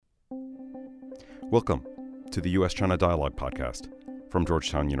Welcome to the U.S.-China Dialogue Podcast from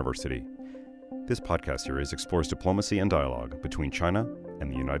Georgetown University. This podcast series explores diplomacy and dialogue between China and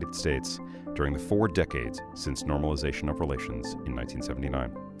the United States during the 4 decades since normalization of relations in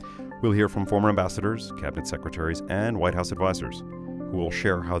 1979. We'll hear from former ambassadors, cabinet secretaries, and White House advisors who will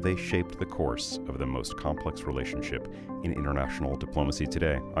share how they shaped the course of the most complex relationship in international diplomacy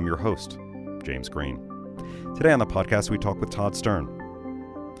today. I'm your host, James Green. Today on the podcast, we talk with Todd Stern.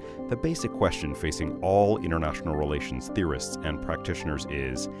 The basic question facing all international relations theorists and practitioners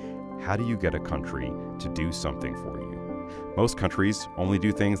is, how do you get a country to do something for you? Most countries only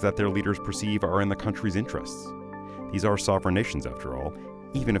do things that their leaders perceive are in the country's interests. These are sovereign nations, after all,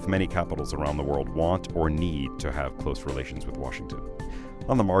 even if many capitals around the world want or need to have close relations with Washington.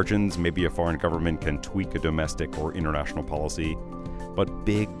 On the margins, maybe a foreign government can tweak a domestic or international policy, but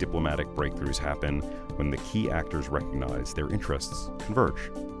big diplomatic breakthroughs happen when the key actors recognize their interests converge.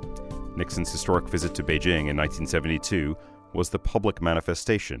 Nixon's historic visit to Beijing in 1972 was the public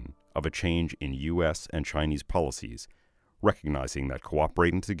manifestation of a change in U.S. and Chinese policies, recognizing that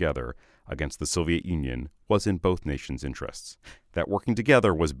cooperating together against the Soviet Union was in both nations' interests, that working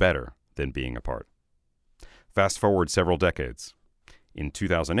together was better than being apart. Fast forward several decades. In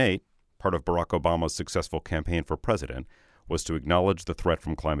 2008, part of Barack Obama's successful campaign for president was to acknowledge the threat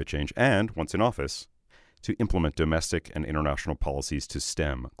from climate change and, once in office, to implement domestic and international policies to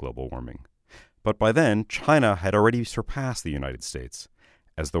stem global warming. But by then, China had already surpassed the United States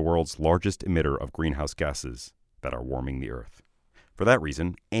as the world's largest emitter of greenhouse gases that are warming the Earth. For that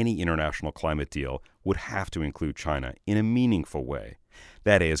reason, any international climate deal would have to include China in a meaningful way,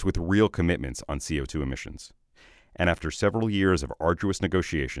 that is, with real commitments on CO2 emissions. And after several years of arduous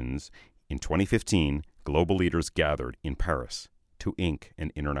negotiations, in 2015, global leaders gathered in Paris to ink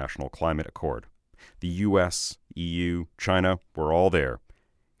an international climate accord. The U.S., EU, China were all there.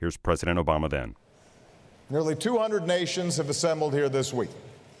 Here's President Obama then. Nearly 200 nations have assembled here this week.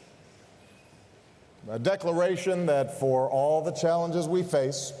 A declaration that for all the challenges we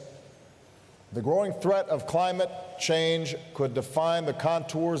face, the growing threat of climate change could define the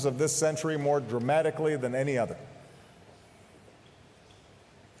contours of this century more dramatically than any other.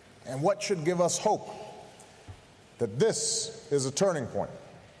 And what should give us hope that this is a turning point?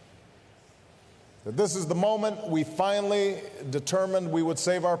 That this is the moment we finally determined we would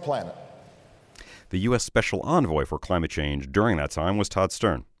save our planet. The U.S. Special Envoy for Climate Change during that time was Todd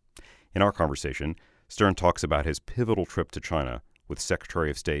Stern. In our conversation, Stern talks about his pivotal trip to China with Secretary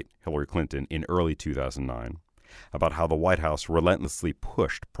of State Hillary Clinton in early 2009, about how the White House relentlessly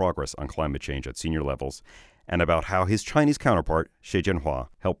pushed progress on climate change at senior levels, and about how his Chinese counterpart, Xie Jianhua,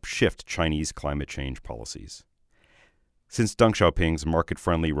 helped shift Chinese climate change policies. Since Deng Xiaoping's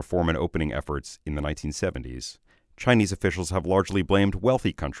market-friendly reform and opening efforts in the 1970s, Chinese officials have largely blamed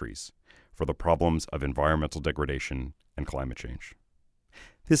wealthy countries for the problems of environmental degradation and climate change.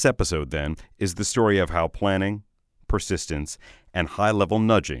 This episode, then, is the story of how planning, persistence, and high-level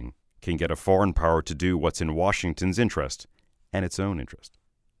nudging can get a foreign power to do what's in Washington's interest and its own interest.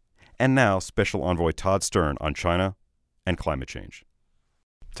 And now, Special Envoy Todd Stern on China and climate change.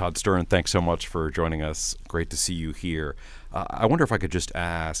 Todd Stern, thanks so much for joining us. Great to see you here. I wonder if I could just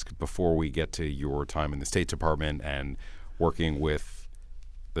ask, before we get to your time in the State Department and working with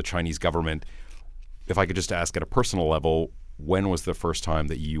the Chinese government, if I could just ask at a personal level, when was the first time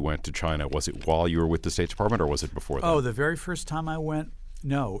that you went to China? Was it while you were with the State Department, or was it before that? Oh, the very first time I went?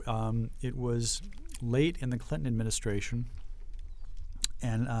 No. It was late in the Clinton administration.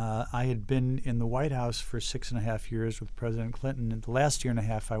 And I had been in the White House for 6.5 years with President Clinton. And the last 1.5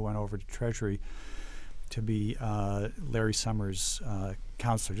 years, I went over to Treasury to be Larry Summers'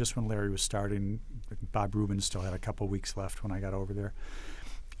 counselor, just when Larry was starting. Bob Rubin still had a couple weeks left when I got over there.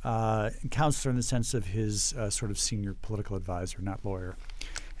 Counselor in the sense of his sort of senior political advisor, not lawyer.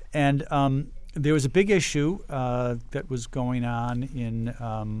 And there was a big issue that was going on in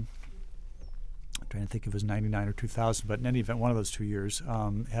I'm trying to think if it was 99 or 2000, but in any event, one of those 2 years,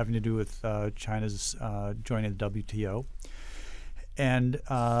 having to do with China's joining the WTO. And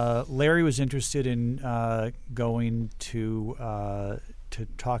Larry was interested in going to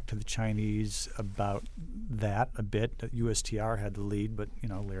talk to the Chinese about that a bit. USTR had the lead, but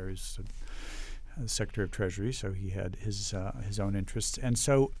Larry's the Secretary of Treasury, so he had his own interests. And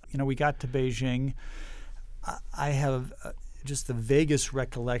so we got to Beijing. I have just the vaguest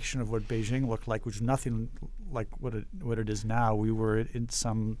recollection of what Beijing looked like, which was nothing like what it is now. We were in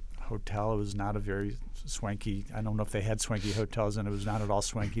some hotel. It was not a very swanky. I don't know if they had swanky hotels, and it was not at all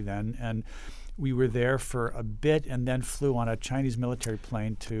swanky then. And we were there for a bit, and then flew on a Chinese military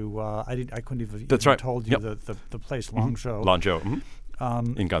plane to. I couldn't even That's right. told you the place, Langzhou. Langzhou. Mm-hmm.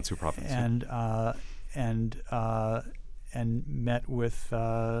 in Gansu province. And met with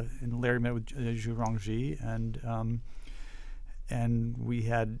and Larry met with Zhu Rongji, and we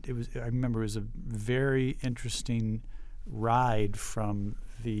had I remember it was a very interesting ride from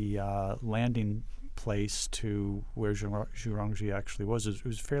the landing place to where Zhu Rongji actually was. It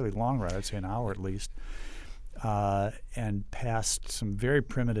was a fairly long ride, I'd say an hour at least, and past some very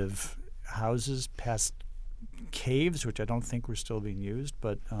primitive houses, past caves, which I don't think were still being used,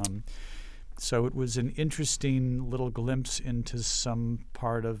 but so it was an interesting little glimpse into some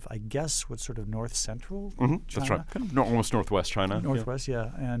part of, I guess, what's sort of north central China. That's right, kind of almost northwest China. Northwest,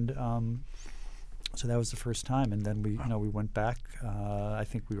 yeah. And so that was the first time, and then we went back. I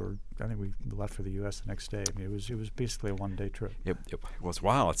think we left for the U.S. the next day. I mean, it was basically a one-day trip. It was.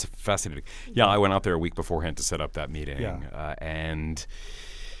 Wow, it's fascinating. Yeah, I went out there a week beforehand to set up that meeting, and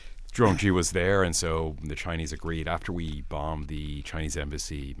Zhu Rongji was there, and so the Chinese agreed. After we bombed the Chinese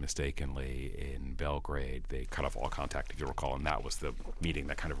embassy mistakenly in Belgrade, they cut off all contact, if you recall, and that was the meeting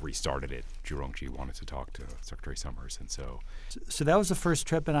that kind of restarted it. Zhu Rongji wanted to talk to Secretary Summers, and so that was the first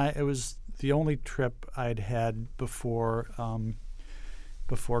trip, and it was the only trip I'd had before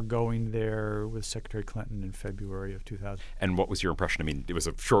going there with Secretary Clinton in February of 2000. And what was your impression? I mean, it was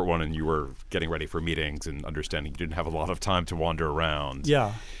a short one, and you were getting ready for meetings and understanding you didn't have a lot of time to wander around.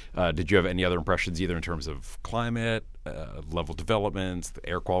 Yeah. Did you have any other impressions, either in terms of climate, level developments, the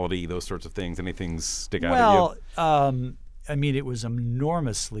air quality, those sorts of things? Anything stick out at you? Well, I mean, it was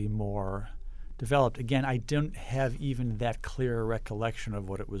enormously more developed. Again, I don't have even that clear a recollection of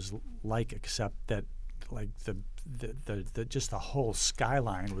what it was like, except that, like, the just the whole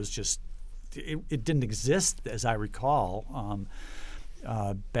skyline was just it didn't exist as I recall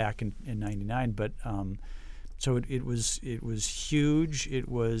back in '99. But so it was huge. It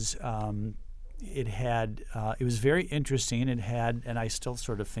was it was very interesting. It had, and I still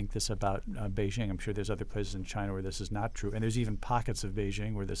sort of think this about Beijing. I'm sure there's other places in China where this is not true, and there's even pockets of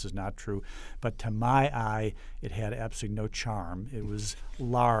Beijing where this is not true. But to my eye, it had absolutely no charm. It was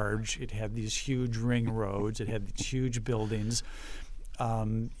large. It had these huge ring roads. It had these huge buildings.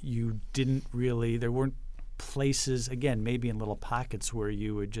 You didn't really. There weren't places, again, maybe in little pockets where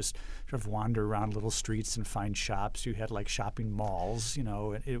you would just sort of wander around little streets and find shops. You had like shopping malls,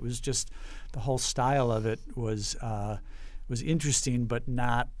 and it was just the whole style of it was interesting, but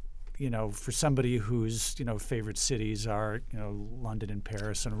not, for somebody whose favorite cities are London and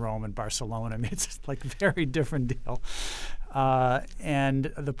Paris and Rome and Barcelona. I mean, it's just like a very different deal.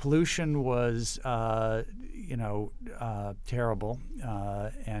 And the pollution was terrible.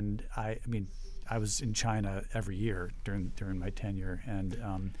 And I mean. I was in China every year during my tenure, and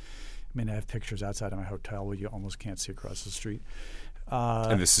I have pictures outside of my hotel where you almost can't see across the street.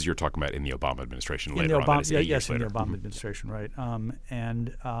 And this is you're talking about in the Obama administration later on. Yes, in the Obama administration, right?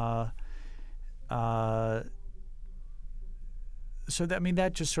 So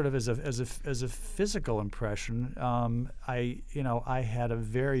that just sort of as a physical impression, I had a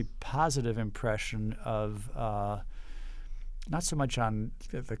very positive impression of not so much on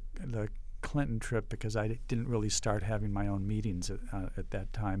the Clinton trip, because I didn't really start having my own meetings at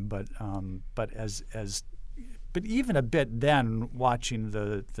that time, but even a bit then, watching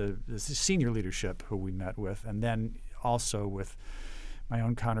the senior leadership who we met with, and then also with my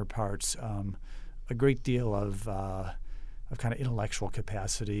own counterparts, a great deal of kind of intellectual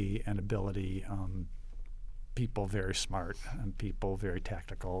capacity and ability. People very smart, and people very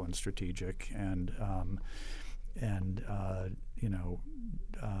tactical and strategic, and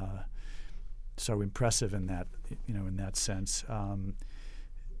so impressive in that sense.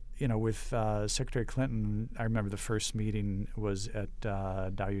 With Secretary Clinton, I remember the first meeting was at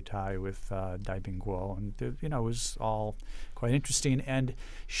Diaoyutai with Dai Bingguo, and it was all quite interesting. And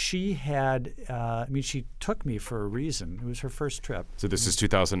she had, she took me for a reason. It was her first trip. So this is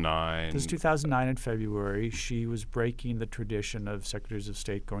 2009. This is 2009 in February. She was breaking the tradition of secretaries of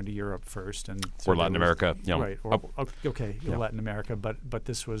state going to Europe first, and or Latin America, right? Latin America, but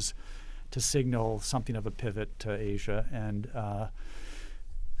this was to signal something of a pivot to Asia. And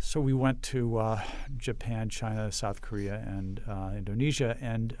so we went to Japan, China, South Korea, and Indonesia.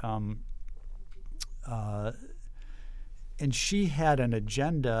 And she had an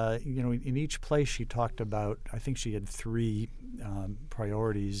agenda. In each place she talked about, I think she had 3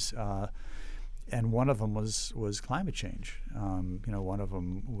 priorities. And one of them was climate change. One of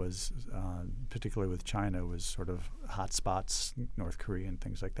them was, particularly with China, was sort of hot spots, North Korea and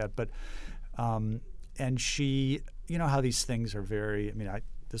things like that. But and she, how these things are very.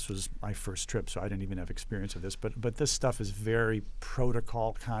 This was my first trip, so I didn't even have experience of this. But this stuff is very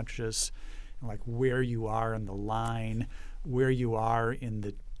protocol conscious, like where you are in the line, where you are in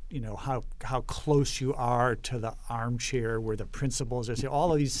the, how close you are to the armchair where the principals are.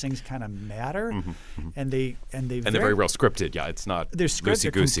 All of these things kind of matter, and they're very well scripted. Yeah, it's not they're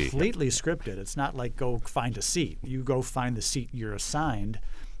scripted, loosey-goosey. Completely scripted. It's not like go find a seat. You go find the seat you're assigned,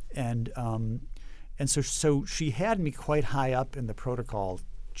 and so she had me quite high up in the protocol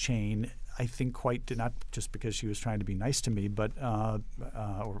chain. I think not just because she was trying to be nice to me, but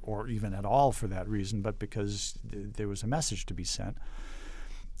or even at all for that reason, but because there was a message to be sent,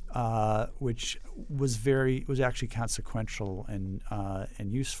 which was actually consequential and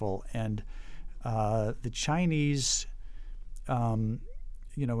useful. And the Chinese, in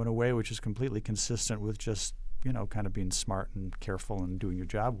a way which is completely consistent with just kind of being smart and careful and doing your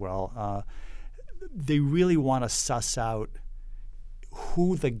job well, they really want to suss out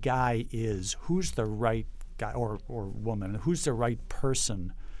who the guy is, who's the right guy or woman, who's the right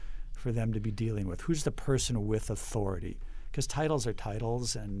person for them to be dealing with, who's the person with authority. Because titles are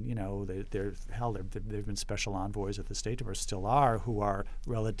titles, and they've been special envoys at the State Department, still are, who are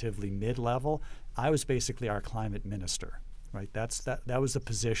relatively mid-level. I was basically our climate minister, right? That was the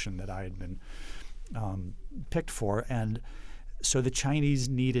position that I had been picked for, and so the Chinese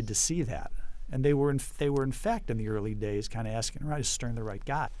needed to see that. And they were in fact in the early days kind of asking, right, is Stern the right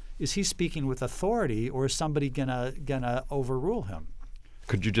guy? Is he speaking with authority, or is somebody gonna overrule him?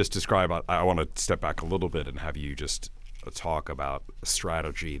 Could you just describe? I want to step back a little bit and have you just talk about a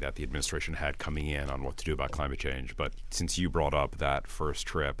strategy that the administration had coming in on what to do about climate change. But since you brought up that first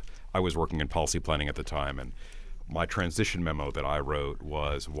trip, I was working in policy planning at the time, and my transition memo that I wrote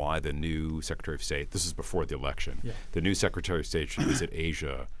was why the new Secretary of State, this is before the election, the new Secretary of State should visit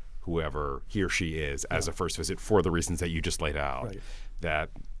Asia, whoever he or she is, as a first visit for the reasons that you just laid out. Right. That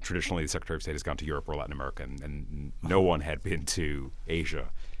traditionally the Secretary of State has gone to Europe or Latin America, and no one had been to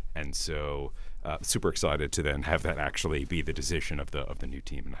Asia. And so super excited to then have that actually be the decision of the new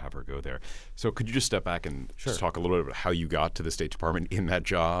team and have her go there. So could you just step back and just talk a little bit about how you got to the State Department in that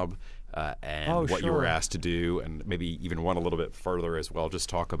job and what you were asked to do, and maybe even one a little bit further as well. Just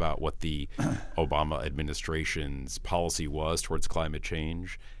talk about what the Obama administration's policy was towards climate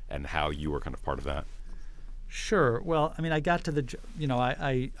change and how you were kind of part of that. Sure. Well, I mean, I got to the,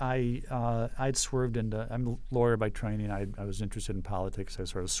 I'd swerved into, I'm a lawyer by training. I was interested in politics. I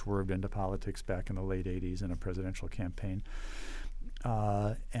sort of swerved into politics back in the late 80s in a presidential campaign.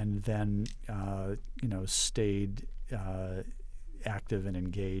 And then, stayed active and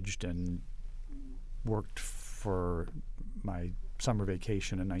engaged and worked for my summer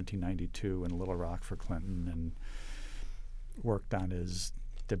vacation in 1992 in Little Rock for Clinton, and worked on his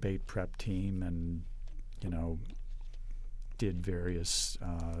debate prep team and did various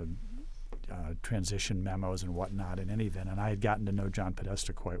transition memos and whatnot in any event. And I had gotten to know John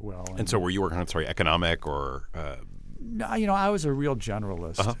Podesta quite well. And so were you working on, economic or? No, I was a real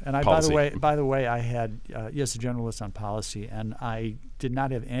generalist. And by the way, I had, a generalist on policy, and I did not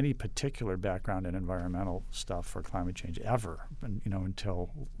have any particular background in environmental stuff or climate change ever,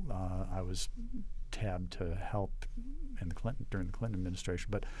 until I was tabbed to help during the Clinton administration.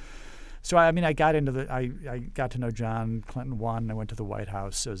 But so I got into I got to know John. Clinton won. I went to the White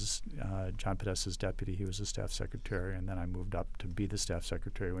House as John Podesta's deputy. He was the staff secretary, and then I moved up to be the staff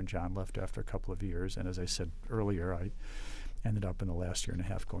secretary when John left after a couple of years. And as I said earlier, I ended up in the last year and a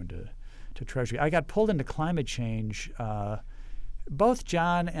half going to Treasury. I got pulled into climate change. Both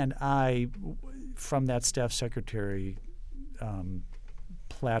John and I, from that staff secretary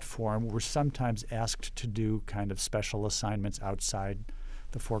platform, were sometimes asked to do kind of special assignments outside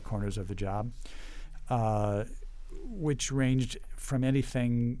the four corners of the job, which ranged from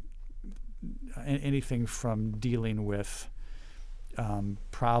anything from dealing with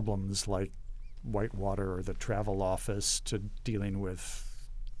problems like Whitewater or the travel office to dealing with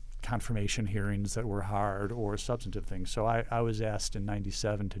confirmation hearings that were hard or substantive things. So I was asked in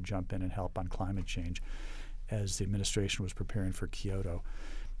 '97 to jump in and help on climate change as the administration was preparing for Kyoto.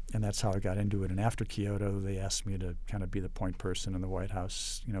 And that's how I got into it. And after Kyoto, they asked me to kind of be the point person in the White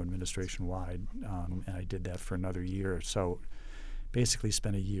House, administration-wide. And I did that for another year. So basically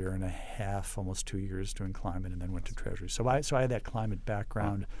spent a year and a half, almost 2 years doing climate, and then went to Treasury. So I had that climate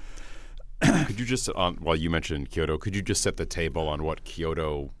background. Could you just, while you mentioned Kyoto, could you just set the table on what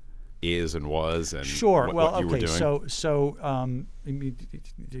Kyoto is and was, and what you were doing? So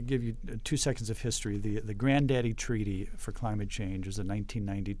to give you 2 seconds of history, the Granddaddy Treaty for Climate Change is the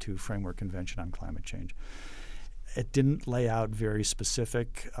 1992 Framework Convention on Climate Change. It didn't lay out very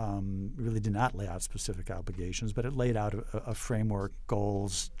specific, really did not lay out specific obligations, but it laid out a framework,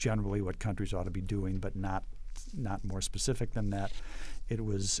 goals, generally what countries ought to be doing, but not not more specific than that. It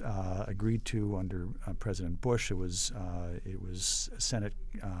was agreed to under President Bush. It was Senate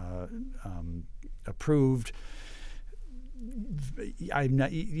approved.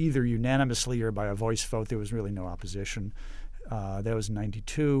 Either unanimously or by a voice vote. There was really no opposition. That was in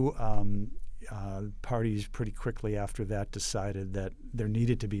 '92. Parties pretty quickly after that decided that there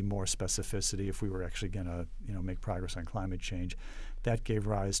needed to be more specificity if we were actually going to, make progress on climate change. That gave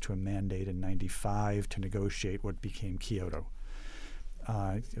rise to a mandate in '95 to negotiate what became Kyoto.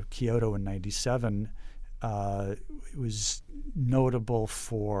 Kyoto in '97 was notable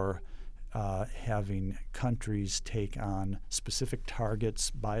for having countries take on specific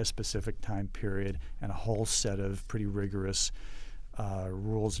targets by a specific time period and a whole set of pretty rigorous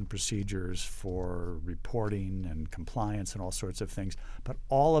rules and procedures for reporting and compliance and all sorts of things, but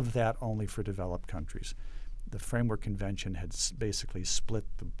all of that only for developed countries. The Framework Convention had basically split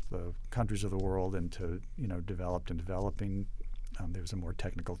the countries of the world into, developed and developing. There was a more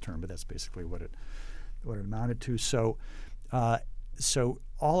technical term, but that's basically what it amounted to. So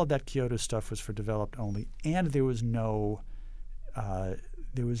all of that Kyoto stuff was for developed only, and there was no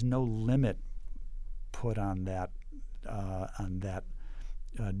limit put on that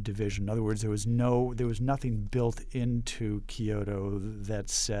division. In other words, there was nothing built into Kyoto that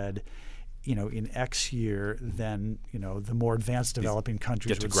said, in X year, then the more advanced developing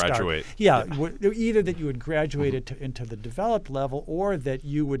countries get to would graduate. Start. Yeah, either that you would graduate into the developed level, or that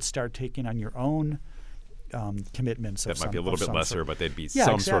you would start taking on your own commitments. That might be a little bit lesser, but they'd be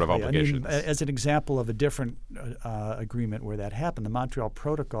exactly. sort of obligations. As an example of a different agreement where that happened, the Montreal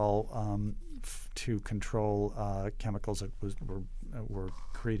Protocol to control chemicals that were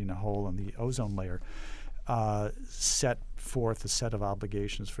creating a hole in the ozone layer set forth a set of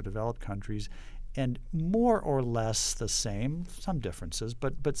obligations for developed countries, and more or less the same, some differences,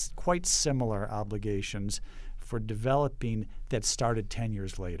 but quite similar obligations for developing that started 10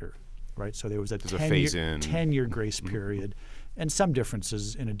 years later. Right, so there was a 10-year grace period, and some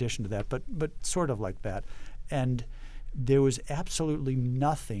differences in addition to that, but sort of like that. And there was absolutely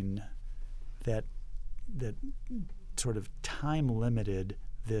nothing that sort of time limited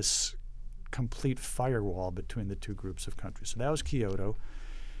this complete firewall between the two groups of countries. So that was Kyoto.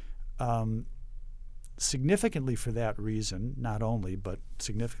 Significantly for that reason, not only, but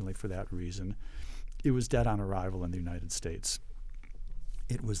significantly for that reason, it was dead on arrival in the United States.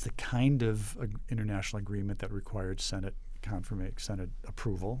 It was the kind of international agreement that required Senate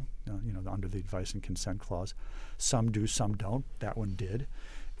approval, under the advice and consent clause. Some do, some don't. That one did,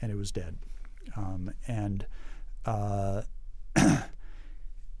 and it was dead.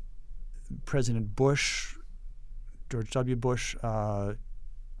 President Bush, George W. Bush,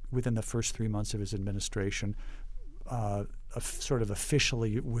 within the first 3 months of his administration, sort of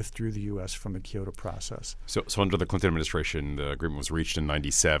officially withdrew the U.S. from the Kyoto process. So under the Clinton administration, the agreement was reached in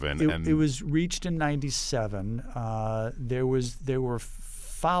 '97. It was reached in '97. There were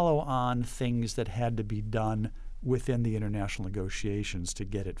follow-on things that had to be done within the international negotiations to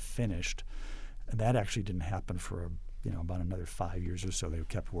get it finished. And that actually didn't happen for about another 5 years or so. They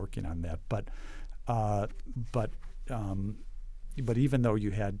kept working on that. But even though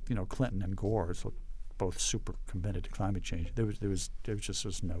you had Clinton and Gore, so both super committed to climate change, there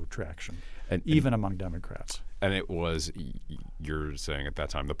was no traction, even among Democrats. And it was, you're saying at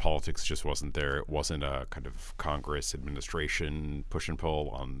that time, the politics just wasn't there. It wasn't a kind of Congress administration push and pull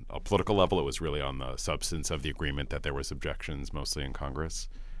on a political level. It was really on the substance of the agreement that there was objections, mostly in Congress?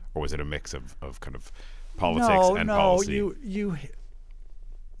 Or was it a mix of kind of politics and policy?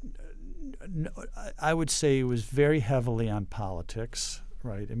 No, I would say it was very heavily on politics.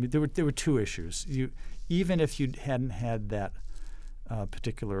 Right. I mean, there were two issues. Even if you hadn't had that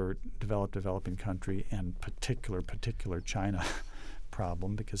particular developing country and particular China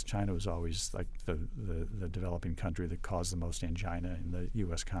problem, because China was always like the developing country that caused the most angina in the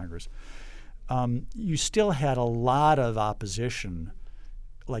U.S. Congress. You still had a lot of opposition,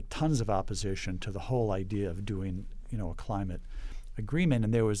 like tons of opposition to the whole idea of doing a climate agreement.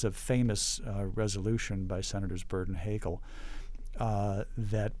 And there was a famous resolution by Senators Byrd and Hagel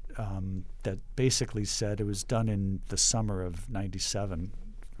that basically said, it was done in the summer of '97,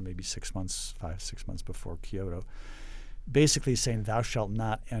 maybe 5-6 months before Kyoto, basically saying thou shalt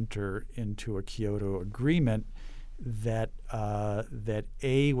not enter into a Kyoto agreement that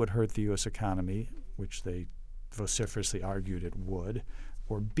A, would hurt the U.S. economy, which they vociferously argued it would,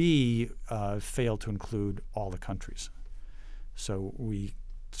 or B, fail to include all the countries. So we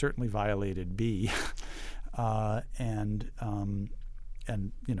certainly violated B. And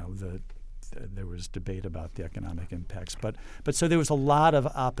there was debate about the economic impacts. But so there was a lot of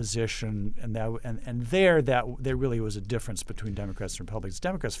opposition, and there really was a difference between Democrats and Republicans.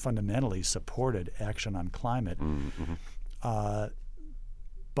 Democrats fundamentally supported action on climate,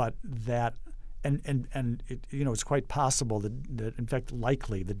 but that. And it, it's quite possible that in fact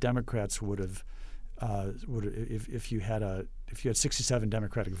likely the Democrats would have if you had 67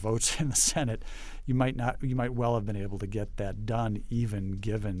 Democratic votes in the Senate, you might well have been able to get that done, even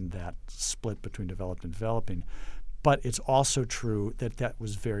given that split between developed and developing. But it's also true that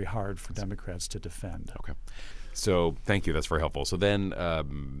was very hard for Democrats to defend. Okay, so thank you. That's very helpful. So then.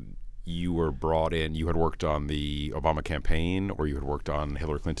 You were brought in. You had worked on the Obama campaign, or you had worked on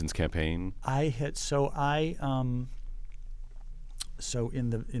Hillary Clinton's campaign. So in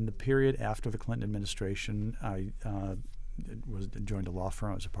the period after the Clinton administration, I joined a law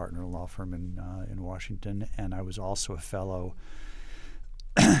firm. I was a partner in a law firm in Washington, and I was also a fellow.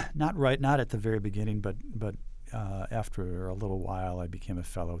 Not at the very beginning, but after a little while, I became a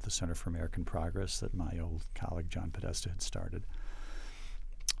fellow at the Center for American Progress that my old colleague John Podesta had started.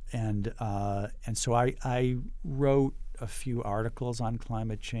 And so I wrote a few articles on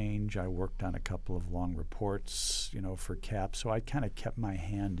climate change. I worked on a couple of long reports, for CAP. So I kind of kept my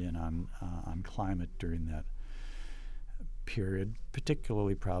hand in on climate during that period,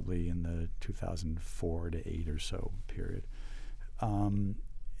 particularly probably in the 2004 to 8 or so period. And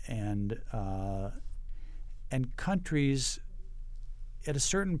countries, at a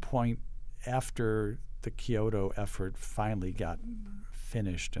certain point after the Kyoto effort finally got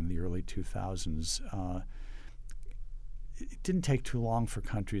finished in the early 2000s, it didn't take too long for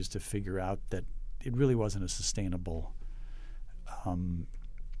countries to figure out that it really wasn't a sustainable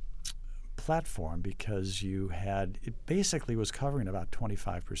platform, because it basically was covering about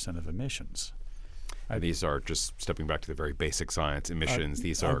 25% of emissions. And these are, just stepping back to the very basic science, emissions.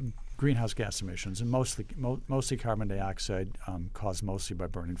 These are greenhouse gas emissions, and mostly carbon dioxide, caused mostly by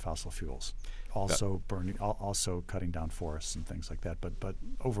burning fossil fuels. Also cutting down forests and things like that, but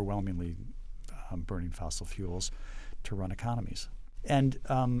overwhelmingly burning fossil fuels to run economies. And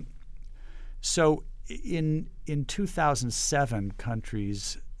so in 2007,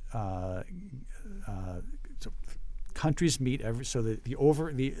 countries meet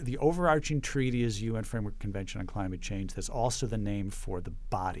the overarching treaty is UN Framework Convention on Climate Change. That's also the name for the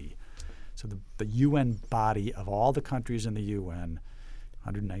body. So the UN body of all the countries in the UN,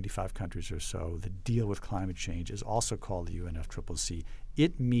 195 countries or so, that deal with climate change, is also called the UNFCCC.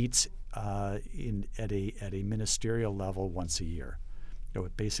 It meets at a ministerial level once a year.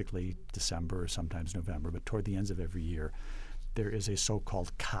 Basically December or sometimes November, but toward the ends of every year, there is a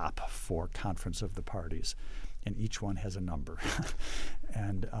so-called COP, for Conference of the Parties, and each one has a number.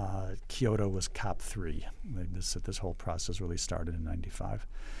 And Kyoto was COP 3. This whole process really started in '95,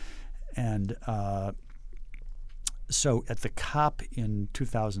 and so at the COP in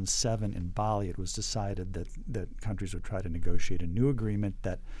 2007 in Bali, it was decided that countries would try to negotiate a new agreement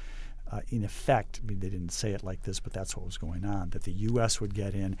that, in effect, they didn't say it like this, but that's what was going on, that the U.S. would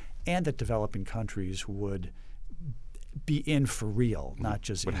get in and that developing countries would be in for real, not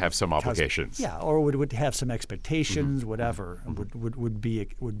just would have some obligations. Yeah, or would have some expectations, whatever, would be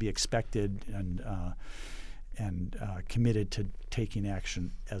expected and committed to taking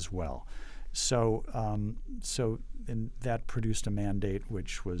action as well. So and that produced a mandate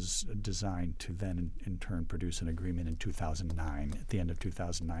which was designed to then in turn produce an agreement in 2009, at the end of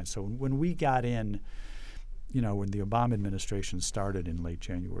 2009. So when we got in, when the Obama administration started in late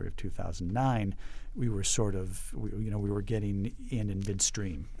January of 2009, we were we were getting in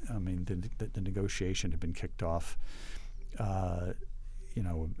midstream. I mean, the negotiation had been kicked off, 14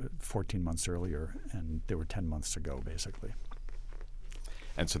 months earlier, and there were 10 months to go, basically.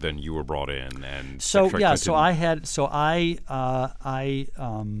 And so then you were brought in, and I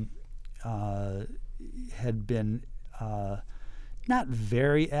had been not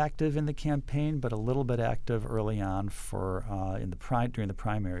very active in the campaign, but a little bit active early on during the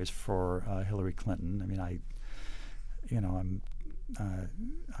primaries for Hillary Clinton. I mean,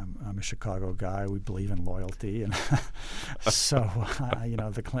 I'm a Chicago guy. We believe in loyalty, and so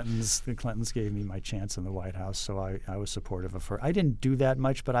the Clintons gave me my chance in the White House, so I was supportive of her. I didn't do that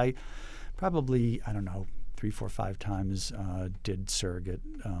much, but I probably 3, 4, 5 times did surrogate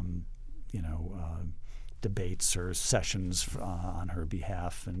debates or sessions on her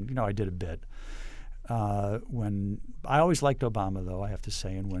behalf, and I did a bit. When I always liked Obama, though, I have to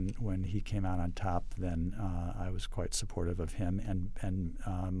say, and when he came out on top, then I was quite supportive of him. And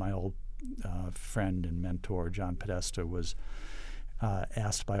my old friend and mentor John Podesta was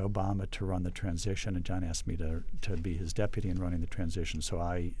asked by Obama to run the transition, and John asked me to be his deputy in running the transition. So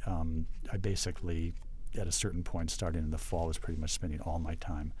I basically, at a certain point, starting in the fall, was pretty much spending all my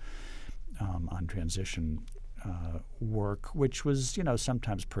time on transition work, which was,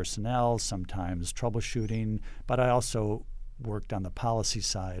 sometimes personnel, sometimes troubleshooting, but I also worked on the policy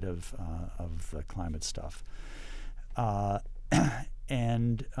side of the climate stuff,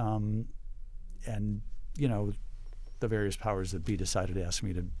 and the various powers that be decided to ask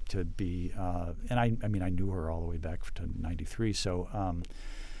me to be, and I knew her all the way back to '93, so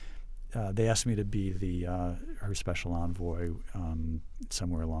they asked me to be her special envoy.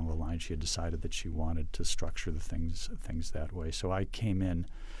 Somewhere along the line, she had decided that she wanted to structure the things that way. So I came in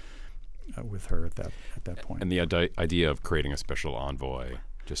with her at that point. And the idea of creating a special envoy,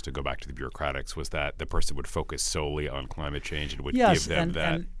 just to go back to the bureaucratics, was that the person would focus solely on climate change and would give them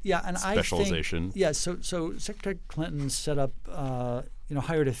that specialization? So Secretary Clinton set up,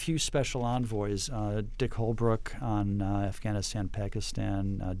 hired a few special envoys, Dick Holbrooke on Afghanistan,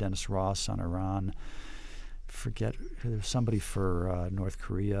 Pakistan, Dennis Ross on Iran, there was somebody for North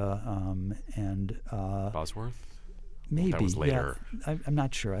Korea, and Bosworth? Maybe. That was later. Yeah, I'm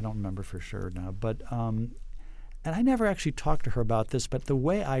not sure. I don't remember for sure now. But and I never actually talked to her about this, but the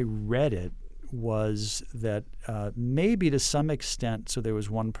way I read it was that maybe to some extent, so there was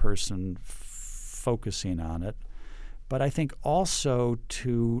one person focusing on it, but I think also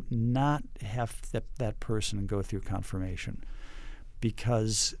to not have that person go through confirmation,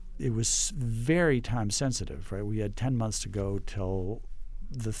 because it was very time sensitive, right? We had 10 months to go till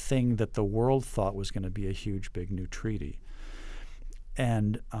the thing that the world thought was going to be a huge, big new treaty.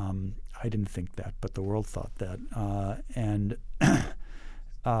 And I didn't think that, but the world thought that.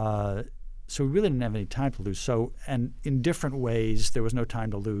 So we really didn't have any time to lose. So, and in different ways, there was no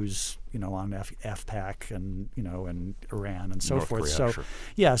time to lose, on AfPak and, and Iran and so North forth. Korea, so, sure.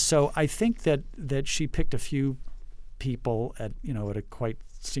 Yeah, so I think that she picked a few people at, at a quite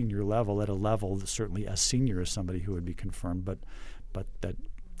senior level, at a level certainly as senior as somebody who would be confirmed, but that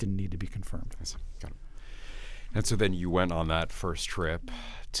didn't need to be confirmed. I see. Got it. And so then you went on that first trip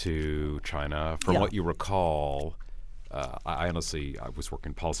to China. From what you recall, I honestly was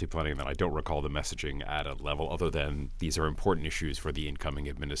working policy planning, and I don't recall the messaging at a level other than these are important issues for the incoming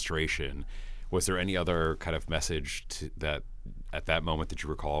administration. Was there any other kind of message that at that moment that you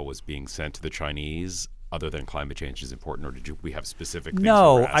recall was being sent to the Chinese other than climate change is important, or we have specific things?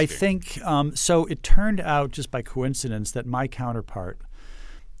 No, I think so. It turned out just by coincidence that my counterpart,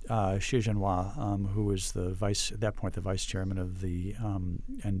 Xie Zhenhua, who was at that point the vice chairman of the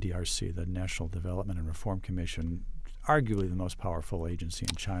NDRC, the National Development and Reform Commission, arguably the most powerful agency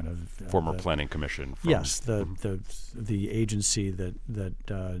in China. Former Planning Commission. Yes, the agency that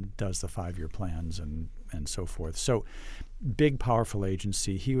does the 5-year plans and so forth. So big, powerful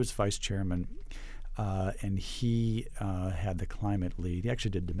agency. He was vice chairman, and he had the climate lead. He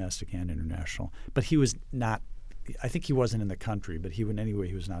actually did domestic and international, but he was not. I think he wasn't in the country, but he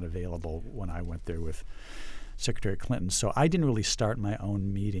was not available when I went there with Secretary Clinton. So I didn't really start my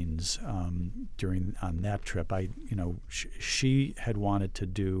own meetings on that trip. She had wanted to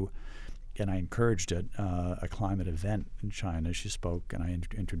do, and I encouraged it, a climate event in China. She spoke, and I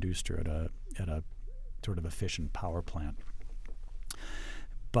introduced her at a sort of efficient power plant.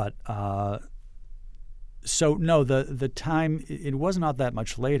 But so no, the time, it was not that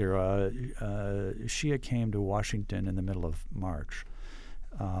much later. Xie came to Washington in the middle of March.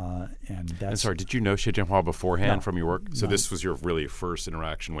 And sorry, did you know Xie Zhenhua beforehand from your work? So No. this was your really first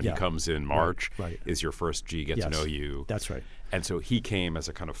interaction when he comes in March. Right. Is your first get to know you? That's right. And so he came as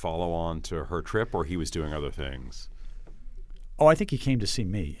a kind of follow-on to her trip, or he was doing other things? Oh, I think he came to see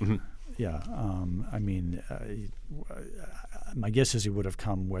me. Mm-hmm. Yeah. My guess is he would have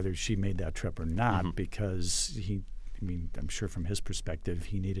come whether she made that trip or not, because I'm sure from his perspective,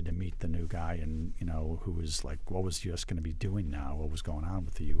 he needed to meet the new guy, and who was like, what was the U.S. going to be doing now? What was going on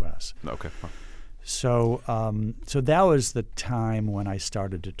with the U.S.? Okay. So that was the time when I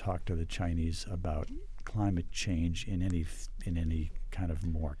started to talk to the Chinese about climate change in any kind of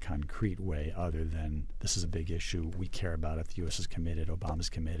more concrete way, other than this is a big issue. We care about it. The U.S. is committed. Obama's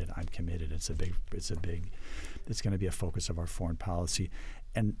committed. I'm committed. It's going to be a focus of our foreign policy.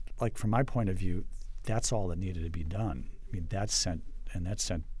 And like from my point of view, that's all that needed to be done. I mean, that sent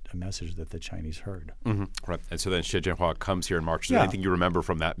a message that the Chinese heard. Mm-hmm. Right. And so then Xie Zhenhua comes here in March. Is there anything you remember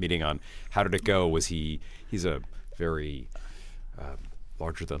from that meeting on how did it go? Was he's a very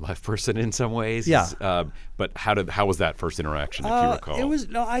larger than life person in some ways. Yeah. But how was that first interaction, if you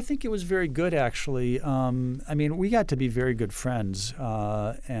recall? I think it was very good, actually. We got to be very good friends,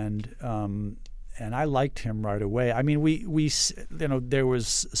 and I liked him right away. I mean, there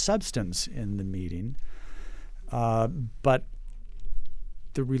was substance in the meeting, but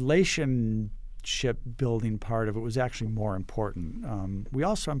the relationship building part of it was actually more important. I'm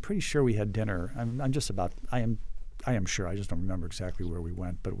pretty sure we had dinner. I am sure. I just don't remember exactly where we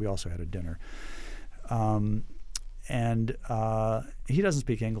went, but we also had a dinner. And he doesn't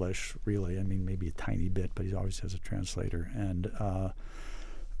speak English, really. I mean, maybe a tiny bit, but he always has a translator. And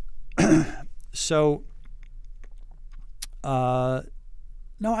I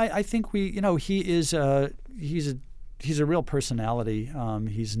think he's a real personality.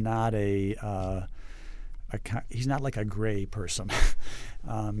 He's not he's not like a gray person.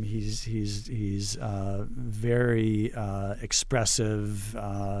 He's very expressive,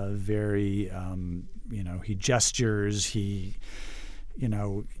 very he gestures, he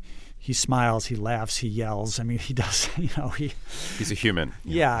smiles, he laughs, he yells. I mean, he does. He's a human.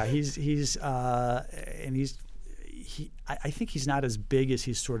 Yeah, I think he's not as big as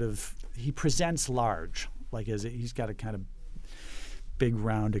he presents large, like he's got a kind of big,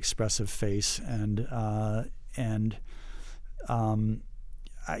 round, expressive face, and I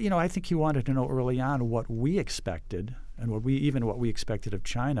think he wanted to know early on what we expected and what we expected of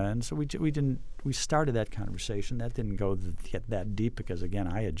China, and so we started that conversation. That didn't go that deep because again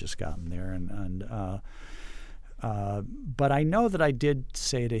I had just gotten there, but I know that I did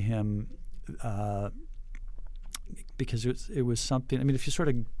say to him because it was something. I mean, if you sort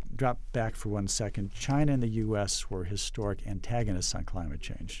of drop back for 1 second, China and the U.S. were historic antagonists on climate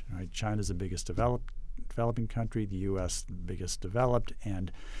change. Right? China's the biggest developing country, the U.S. the biggest developed,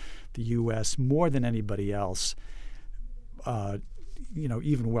 and the U.S. more than anybody else,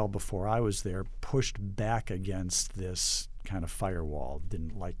 even well before I was there, pushed back against this kind of firewall.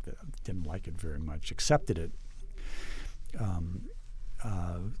 Didn't like it very much. Accepted it.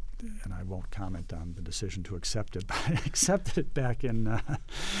 And I won't comment on the decision to accept it, but I accepted it back in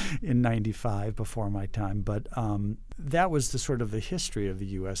 '95 before my time. But that was the sort of the history of the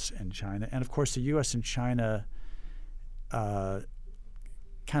U.S. and China. And, of course, the U.S. and China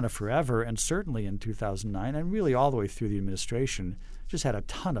kind of forever, and certainly in 2009, and really all the way through the administration, just had a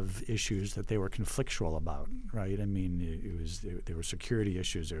ton of issues that they were conflictual about, right? I mean, there were security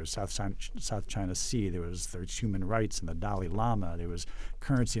issues. There was South China Sea. There's human rights and the Dalai Lama. There was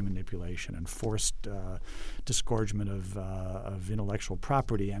currency manipulation and forced disgorgement of intellectual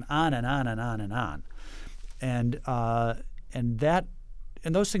property, and on and on and on and on. And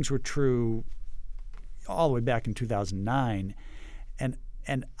those things were true all the way back in 2009,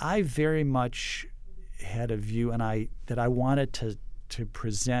 and I very much had a view, that I wanted to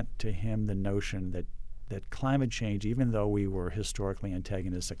present to him the notion that climate change, even though we were historically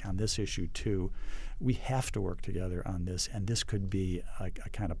antagonistic on this issue too, we have to work together on this, and this could be a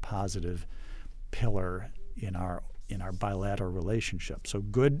kind of positive pillar in our bilateral relationship. So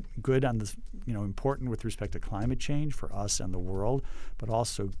good on the important with respect to climate change for us and the world, but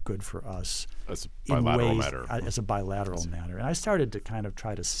also good for us as a bilateral matter. As a bilateral matter. And I started to kind of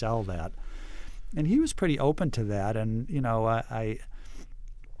try to sell that, and he was pretty open to that. And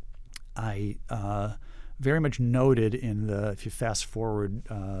I very much noted if you fast forward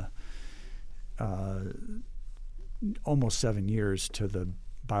almost 7 years to the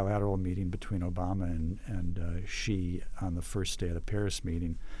bilateral meeting between Obama and Xi on the first day of the Paris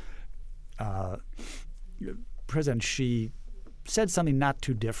meeting, President Xi said something not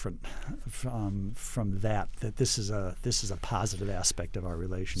too different from that this is a positive aspect of our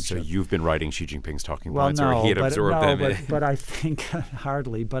relationship. So you've been writing Xi Jinping's talking points, or he had absorbed them? But I think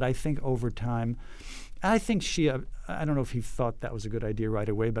hardly. But I think over time, I think Xi. I don't know if he thought that was a good idea right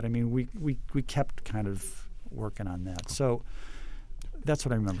away, but I mean, we kept kind of working on that. So that's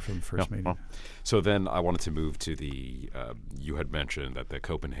what I remember from the first meeting. Well, so then I wanted to move to you had mentioned that the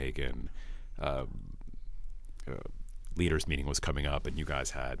Copenhagen leaders meeting was coming up, and you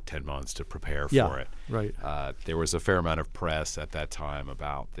guys had 10 months to prepare for it. Right. There was a fair amount of press at that time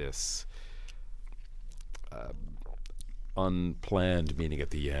about this unplanned meeting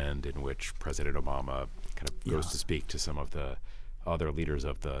at the end in which President Obama kind of goes to speak to some of the other leaders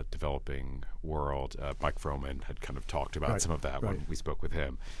of the developing world. Mike Froman had kind of talked about some of that when we spoke with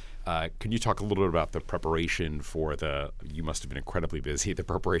him. Can you talk a little bit about the preparation for you must have been incredibly busy, the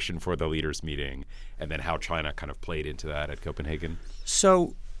preparation for the leaders meeting, and then how China kind of played into that at Copenhagen?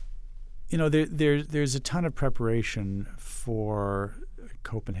 So, there's a ton of preparation for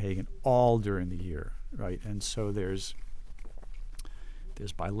Copenhagen all during the year, right? And so there's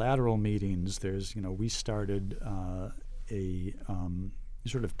bilateral meetings. We started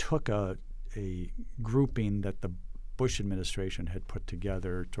sort of took a grouping that the Bush administration had put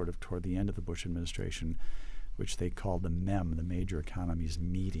together sort of toward the end of the Bush administration, which they called the MEM, the Major Economies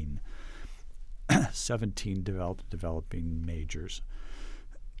Meeting, 17 developing majors.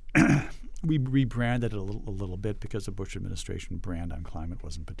 We rebranded it a little bit because the Bush administration brand on climate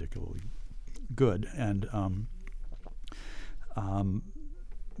wasn't particularly good, and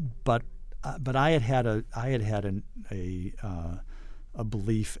but I had a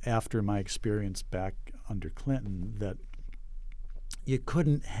belief after my experience back under Clinton that you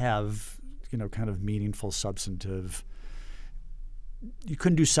couldn't have kind of meaningful substantive. You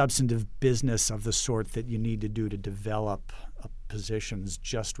couldn't do substantive business of the sort that you need to do to develop positions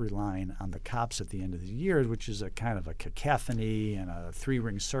just relying on the COPs at the end of the year, which is a kind of a cacophony and a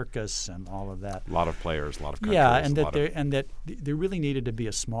three-ring circus and all of that. A lot of players, a lot of countries. Yeah, and that there really needed to be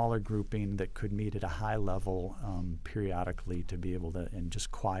a smaller grouping that could meet at a high level periodically to be able to, and just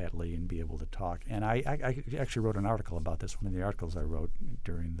quietly, and be able to talk. And I actually wrote an article about this, one of the articles I wrote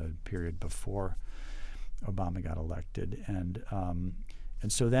during the period before Obama got elected, and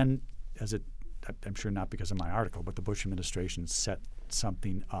so then, I'm sure not because of my article, but the Bush administration set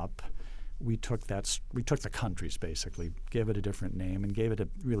something up. We took the countries basically, gave it a different name, and gave it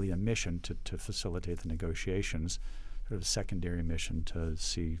really a mission to facilitate the negotiations, sort of a secondary mission to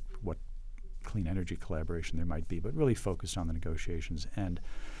see what clean energy collaboration there might be, but really focused on the negotiations. And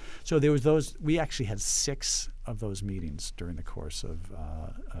so there was those. We actually had 6 of those meetings during the course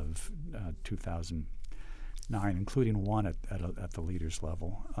of 2009, including one at the leaders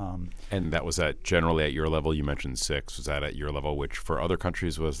level. And that was generally at your level. You mentioned 6. Was that at your level? Which for other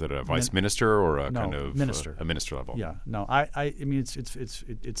countries, was that a vice minister or a kind of minister? A minister level. Yeah. No. I mean,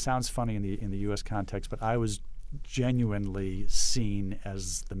 it sounds funny in the U.S. context, but I was genuinely seen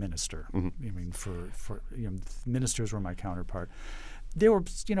as the minister. Mm-hmm. I mean, for ministers were my counterpart. There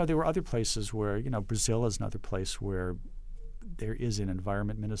were other places where Brazil is another place where there is an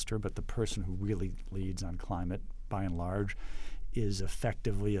environment minister, but the person who really leads on climate, by and large, is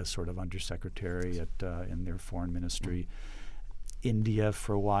effectively a sort of undersecretary in their foreign ministry. Mm-hmm. India,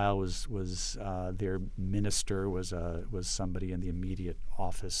 for a while, was their minister was somebody in the immediate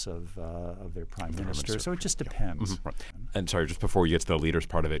office of their prime minister. So it just depends. Mm-hmm. Right. And sorry, just before you get to the leaders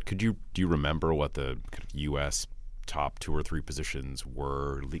part of it, do you remember what the kind of U.S. top 2 or 3 positions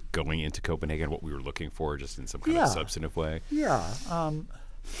were going into Copenhagen, what we were looking for, just in some kind of substantive way? Yeah.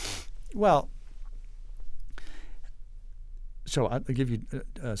 Well, so I'll give you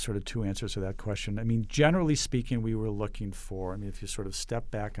sort of 2 answers to that question. I mean, generally speaking, we were looking for, if you sort of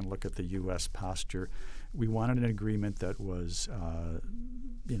step back and look at the U.S. posture, we wanted an agreement that was,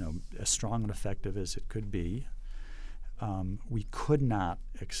 as strong and effective as it could be. We could not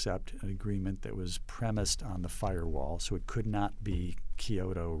accept an agreement that was premised on the firewall, so it could not be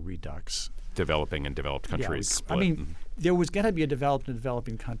Kyoto Redux. Developing and developed countries split. I mean, there was going to be a developed and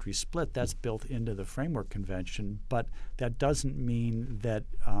developing country split. That's built into the Framework Convention, but that doesn't mean that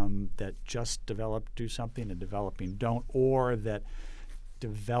that just developed do something and developing don't, or that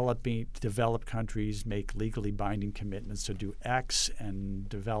developed countries make legally binding commitments to do X and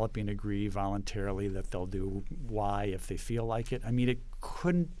developing agree voluntarily that they'll do Y if they feel like it. I mean, it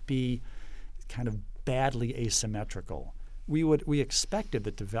couldn't be kind of badly asymmetrical. We expected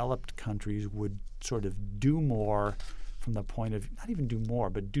that developed countries would sort of do more from the point of, not even do more,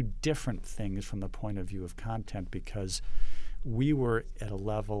 but do different things from the point of view of content, because we were at a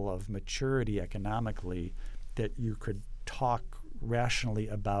level of maturity economically that you could talk rationally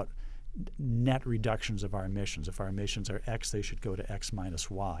about net reductions of our emissions. If our emissions are X, they should go to X minus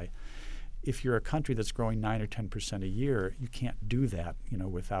Y. If you're a country that's growing 9 or 10% a year, you can't do that,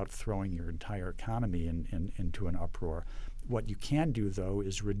 without throwing your entire economy into an uproar. What you can do, though,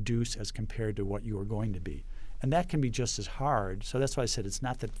 is reduce as compared to what you are going to be. And that can be just as hard. So that's why I said it's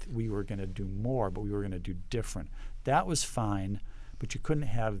not that we were going to do more, but we were going to do different. That was fine, but you couldn't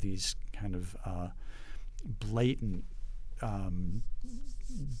have these kind of blatant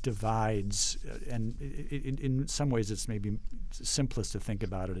divides, and in some ways it's maybe simplest to think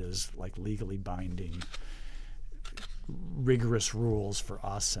about it as like legally binding, rigorous rules for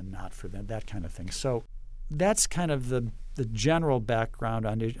us and not for them, that kind of thing. So that's kind of the general background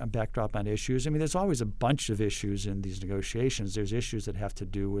backdrop on issues. I mean, there's always a bunch of issues in these negotiations. There's issues that have to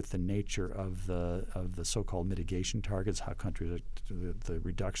do with the nature of the so-called mitigation targets, how the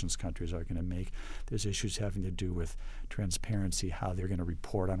reductions countries are going to make. There's issues having to do with transparency, how they're going to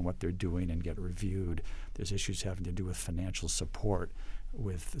report on what they're doing and get reviewed. There's issues having to do with financial support,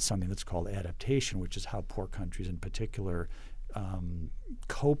 with something that's called adaptation, which is how poor countries in particular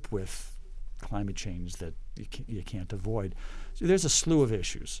cope with climate change that you can't avoid. So there's a slew of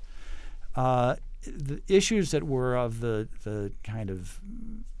issues. the issues that were of the kind of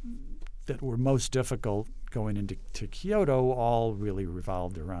that were most difficult going into Kyoto all really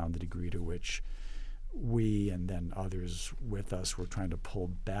revolved around the degree to which we and then others with us were trying to pull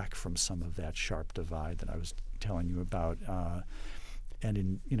back from some of that sharp divide that I was telling you about,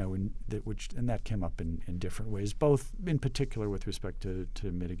 and that came up in different ways, both in particular with respect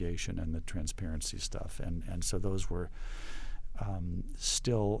to mitigation and the transparency stuff, and so those were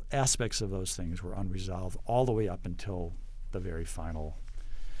still aspects of those things were unresolved all the way up until the very final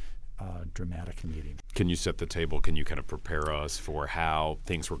dramatic meeting. Can you set the table? Can you kind of prepare us for how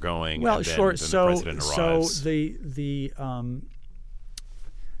things were going? Well, and then, sure. then the president arrives? So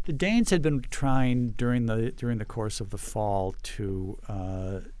the Danes had been trying during the course of the fall to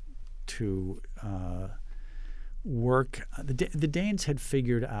work. The Danes had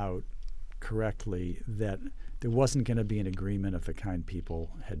figured out correctly that there wasn't going to be an agreement of the kind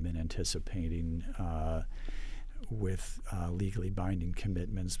people had been anticipating with legally binding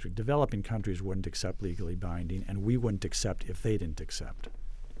commitments. Developing countries wouldn't accept legally binding, and we wouldn't accept if they didn't accept.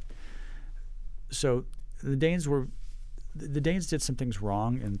 So the Danes did some things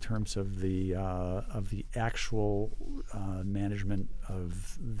wrong in terms of the actual management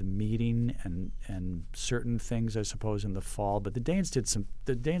of the meeting and certain things, I suppose, in the fall. But the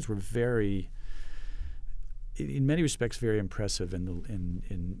Danes were very, in many respects, very impressive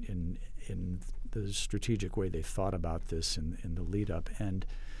in the strategic way they thought about this in the lead up, and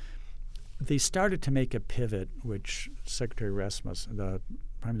they started to make a pivot, which the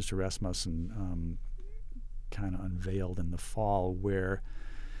Prime Minister Rasmussen kind of unveiled in the fall, where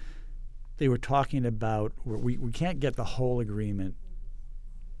they were talking about we can't get the whole agreement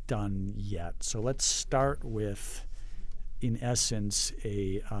done yet, so let's start with, in essence,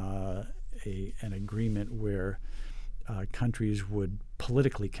 an agreement where countries would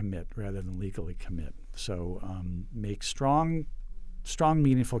politically commit rather than legally commit. So make strong,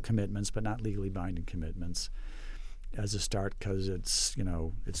 meaningful commitments, but not legally binding commitments as a start, because it's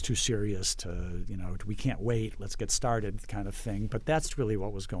too serious to we can't wait. Let's get started, kind of thing. But that's really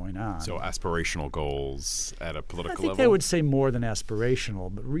what was going on. So aspirational goals at a political level. I think they would say more than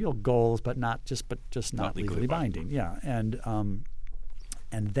aspirational, but real goals, but just not legally binding. Yeah,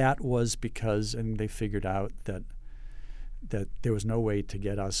 and that was because, and they figured out that there was no way to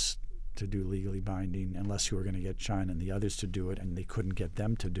get us to do legally binding unless you were going to get China and the others to do it, and they couldn't get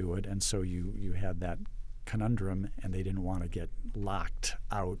them to do it, and so you had that conundrum, and they didn't want to get locked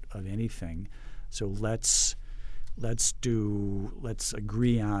out of anything. So let's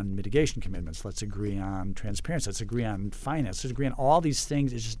agree on mitigation commitments. Let's agree on transparency. Let's agree on finance. Let's agree on all these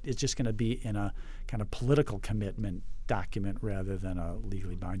things. It's just going to be in a kind of political commitment document rather than a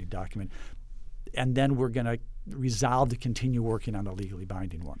legally binding document. And then we're going to resolve to continue working on the legally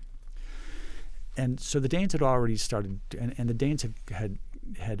binding one. And so the Danes had already started, and the Danes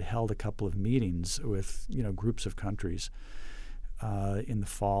had held a couple of meetings with groups of countries in the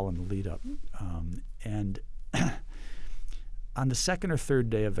fall and the lead up. And on the second or third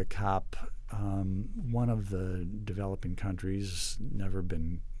day of the COP, one of the developing countries, never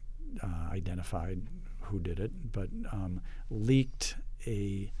been identified who did it, but leaked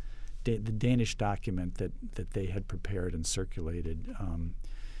the Danish document that they had prepared and circulated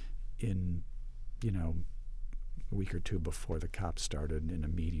in a week or two before the COP started, in a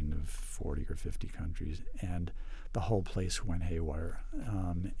meeting of 40 or 50 countries, and the whole place went haywire.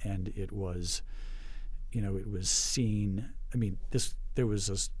 And it was, it was seen. I mean, there was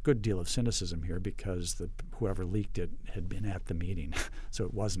a good deal of cynicism here because whoever leaked it had been at the meeting, so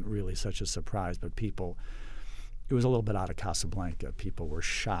it wasn't really such a surprise. But it was a little bit out of Casablanca. People were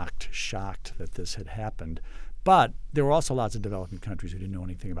shocked that this had happened. But there were also lots of developing countries who didn't know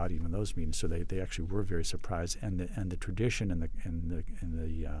anything about even those meetings, so they actually were very surprised. And the tradition in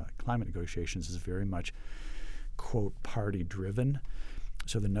the climate negotiations is very much, quote, party driven.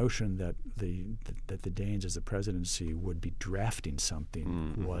 So the notion that the Danes as the presidency would be drafting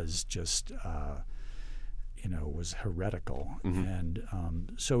something was just was heretical, and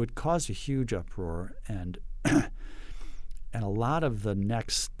so it caused a huge uproar, and and a lot of the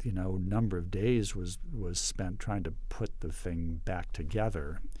next number of days was spent trying to put the thing back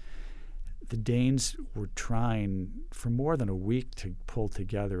together. The Danes were trying for more than a week to pull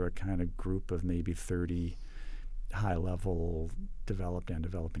together a kind of group of maybe 30 high-level developed and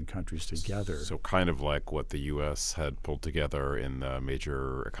developing countries together. So kind of like what the U.S. had pulled together in the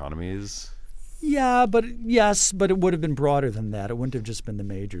major economies? Yeah, but it would have been broader than that. It wouldn't have just been the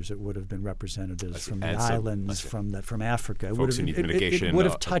majors. It would have been representatives from the islands, from Africa. It Folks who need mitigation. It would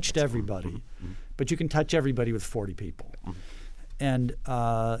have touched everybody. But you can touch everybody with 40 people. And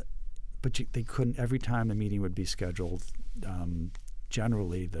they couldn't. Every time the meeting would be scheduled,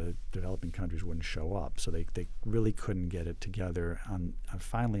 generally the developing countries wouldn't show up, so they really couldn't get it together.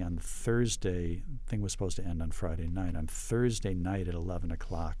 Finally, on Thursday, the thing was supposed to end on Friday night. On Thursday night at 11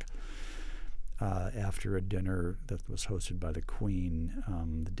 o'clock, after a dinner that was hosted by the Queen,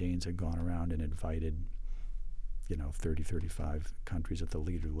 the Danes had gone around and invited 30, 35 countries at the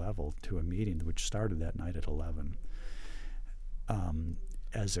leader level to a meeting which started that night at 11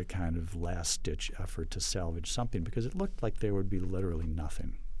 as a kind of last-ditch effort to salvage something, because it looked like there would be literally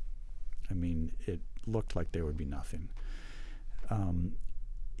nothing. I mean, it looked like there would be nothing.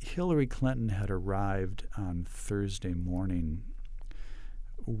 Hillary Clinton had arrived on Thursday morning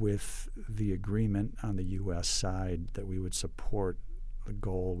with the agreement on the U.S. side that we would support the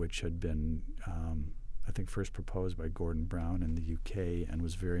goal which had been I think first proposed by Gordon Brown in the UK and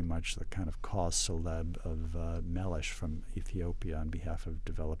was very much the kind of cause célèbre of Meles from Ethiopia on behalf of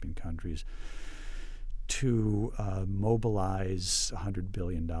developing countries to mobilize $100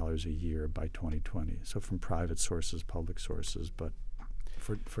 billion a year by 2020. So from private sources, public sources, but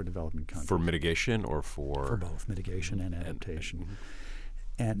for developing countries. For mitigation or for? For both mitigation and adaptation.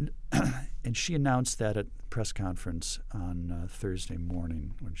 And she announced that at the press conference on Thursday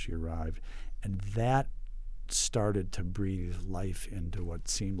morning when she arrived. And that started to breathe life into what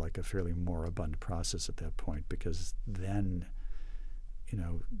seemed like a fairly moribund process at that point, because then,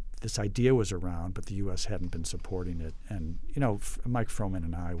 this idea was around, but the U.S. hadn't been supporting it. And, Mike Froman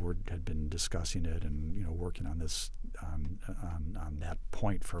and I had been discussing it and, working on this on that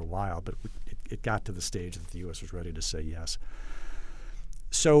point for a while, but it got to the stage that the U.S. was ready to say yes.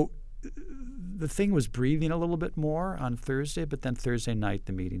 So the thing was breathing a little bit more on Thursday, but then Thursday night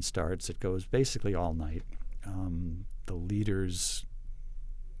the meeting starts. It goes basically all night. The leaders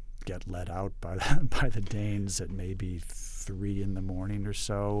get let out by the Danes at maybe 3 in the morning or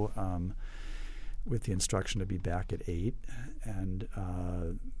so, with the instruction to be back at 8. And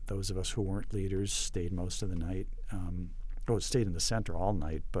those of us who weren't leaders stayed most of the night. Stayed in the center all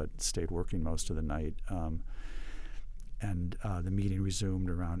night, but stayed working most of the night. And the meeting resumed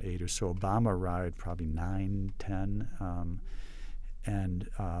around 8 or so. Obama arrived probably 9, 10, and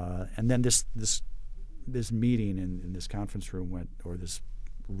then this meeting in this conference room this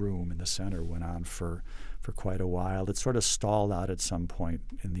room in the center went on for quite a while. It sort of stalled out at some point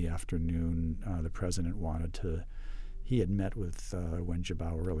in the afternoon. The president he had met with Wen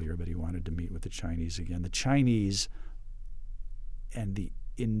Jiabao earlier, but he wanted to meet with the Chinese again. The Chinese and the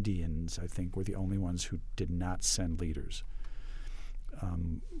Indians, I think, were the only ones who did not send leaders.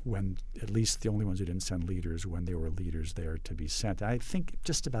 At least the only ones who didn't send leaders when there were leaders there to be sent. I think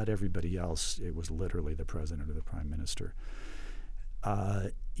just about everybody else, it was literally the president or the prime minister.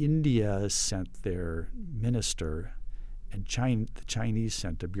 India sent their minister, and the Chinese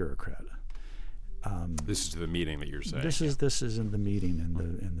sent a bureaucrat. This is the meeting that you're saying. This is in the meeting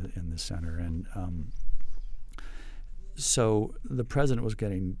in the center, and so the president was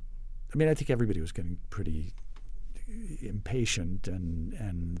getting. I mean, I think everybody was getting pretty impatient,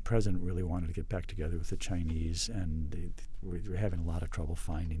 and the president really wanted to get back together with the Chinese, and they were having a lot of trouble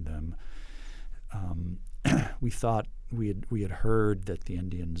finding them. We thought we had heard that the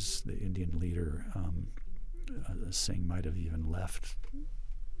Indian leader Singh might have even left,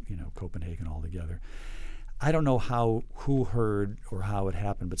 Copenhagen altogether. I don't know who heard or how it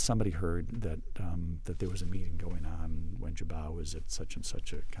happened, but somebody heard that there was a meeting going on when Jiabao was at such and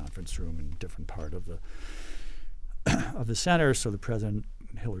such a conference room in a different part of the center. So the president,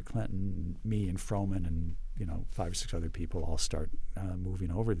 Hillary Clinton, me, and Froman, and 5 or 6 other people all start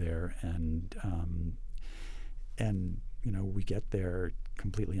moving over there, and we get there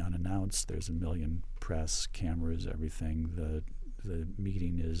completely unannounced. There's a million press, cameras, everything. The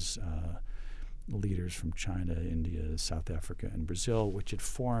meeting is leaders from China, India, South Africa, and Brazil, which had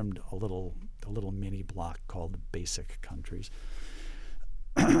formed a little mini bloc called the BASIC countries.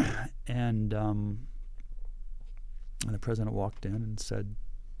 And the president walked in and said,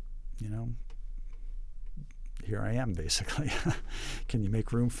 here I am, basically. Can you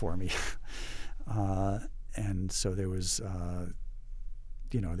make room for me? And so there was,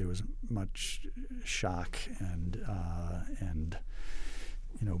 much shock and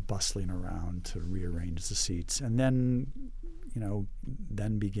bustling around to rearrange the seats. And then,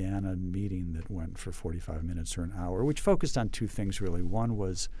 then began a meeting that went for 45 minutes or an hour, which focused on 2 things really. One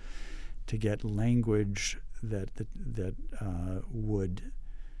was to get language that would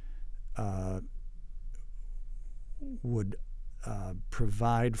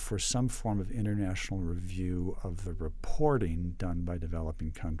provide for some form of international review of the reporting done by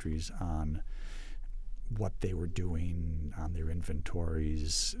developing countries on what they were doing on their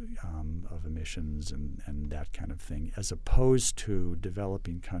inventories of emissions and that kind of thing, as opposed to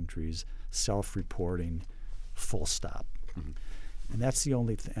developing countries self-reporting full stop. Mm-hmm. And that's the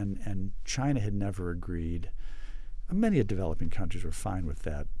only and China had never agreed. Many of developing countries were fine with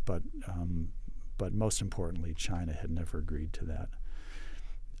that, but most importantly, China had never agreed to that.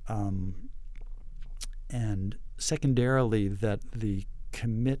 And secondarily, that the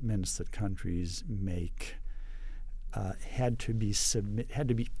commitments that countries make had to be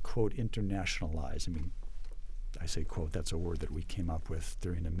quote internationalized. I mean, I say quote, that's a word that we came up with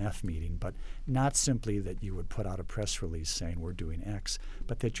during the MEF meeting, but not simply that you would put out a press release saying we're doing X,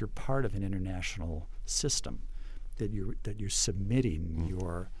 but that you're part of an international system, that you're submitting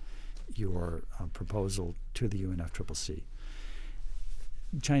your proposal to the UNFCCC.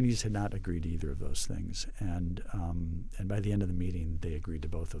 Chinese had not agreed to either of those things, and by the end of the meeting, they agreed to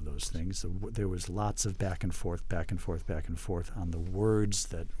both of those things. There was lots of back and forth on the words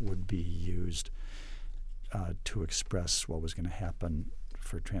that would be used to express what was going to happen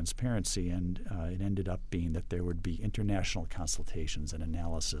for transparency, and it ended up being that there would be international consultations and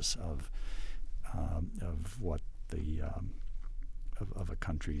analysis of what the of a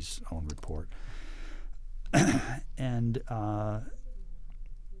country's own report, and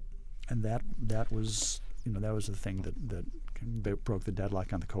that was the thing that broke the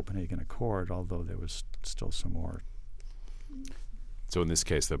deadlock on the Copenhagen Accord, although there was still some more. So in this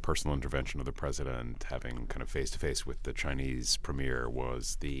case, the personal intervention of the president having kind of face-to-face with the Chinese premier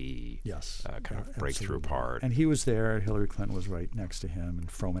was the kind of breakthrough absolutely. Part. And he was there. Hillary Clinton was right next to him, and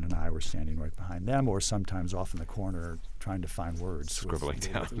Froman and I were standing right behind them, or sometimes off in the corner trying to find words. Scribbling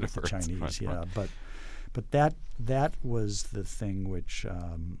down with the Chinese, right. But that was the thing which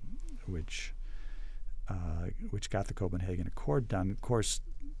got the Copenhagen Accord done. Of course,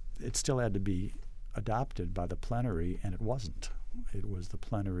 it still had to be adopted by the plenary, and it wasn't. It was the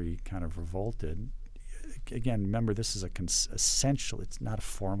plenary kind of revolted. Again, remember, this is it's not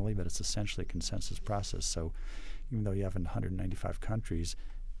formally, but it's essentially a consensus process. So even though you have 195 countries,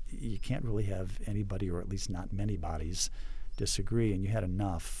 you can't really have anybody, or at least not many bodies, disagree. And you had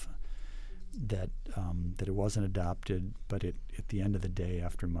enough that it wasn't adopted, but at the end of the day,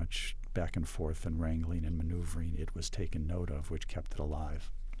 after much back and forth and wrangling and maneuvering, it was taken note of, which kept it alive.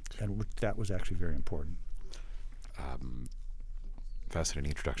 And that was actually very important.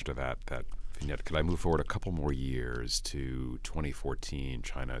 Fascinating introduction to that vignette. Could I move forward a couple more years to 2014?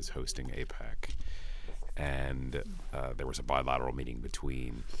 China is hosting APEC, and there was a bilateral meeting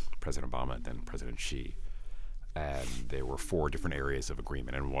between President Obama and then President Xi, and there were 4 different areas of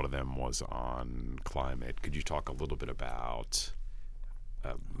agreement, and one of them was on climate. Could you talk a little bit about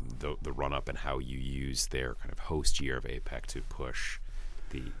the run-up and how you used their kind of host year of APEC to push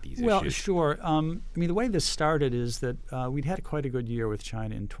these issues? Well, sure. I mean, the way this started is that we'd had quite a good year with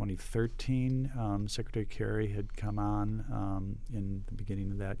China in 2013. Secretary Kerry had come on in the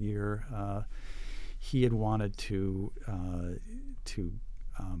beginning of that year. He had wanted to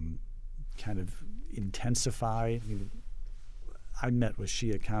kind of intensify. I met with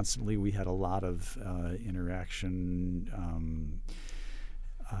Xi constantly. We had a lot of interaction,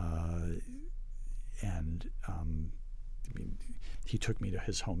 he took me to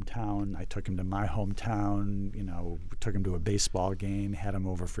his hometown. I took him to my hometown. Took him to a baseball game. Had him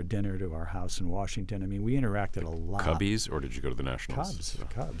over for dinner to our house in Washington. I mean, we interacted a lot. Cubbies, or did you go to the Nationals?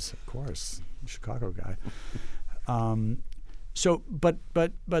 Cubs, of course. Chicago guy.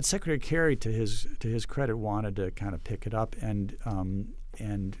 But Secretary Kerry, to his credit, wanted to kind of pick it up, and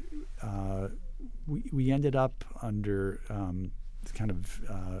we ended up under kind of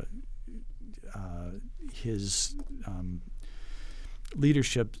his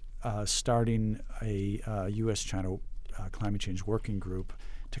leadership, starting a U.S.-China climate change working group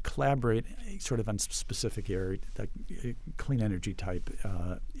to collaborate sort of on specific area, like clean energy type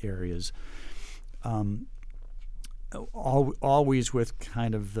areas. Always with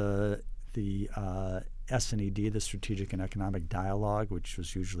kind of the SNED, the Strategic and Economic Dialogue, which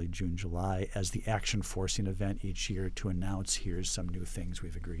was usually June, July, as the action forcing event each year to announce, here's some new things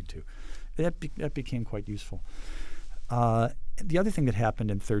we've agreed to. That became quite useful. The other thing that happened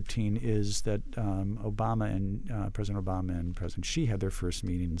in 2013 is that President Obama and President Xi had their first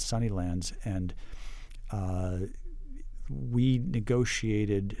meeting in Sunnylands, and we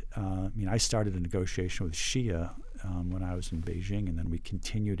negotiated. I started a negotiation with Xi when I was in Beijing, and then we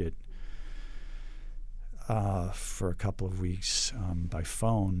continued it for a couple of weeks by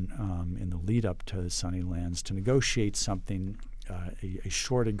phone in the lead up to Sunnylands to negotiate something, a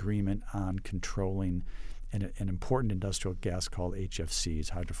short agreement on controlling an important industrial gas called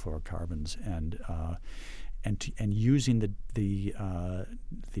HFCs, hydrofluorocarbons, and using the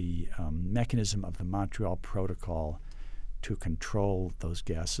mechanism of the Montreal Protocol to control those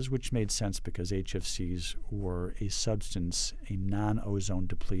gases, which made sense because HFCs were a substance, a non-ozone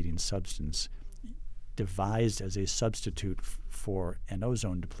depleting substance, devised as a substitute for an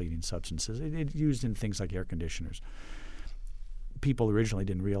ozone depleting substances. It used in things like air conditioners. People originally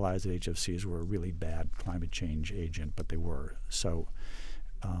didn't realize that HFCs were a really bad climate change agent, but they were. So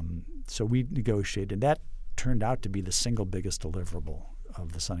we negotiated, and that turned out to be the single biggest deliverable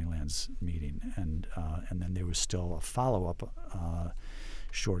of the Sunnylands meeting, and then there was still a follow-up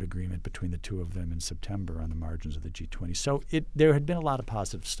short agreement between the two of them in September on the margins of the G20. So there had been a lot of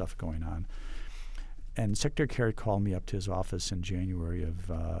positive stuff going on, and Secretary Kerry called me up to his office in January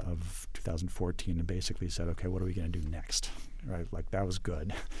of 2014 and basically said, "Okay, what are we going to do next?" Right, like that was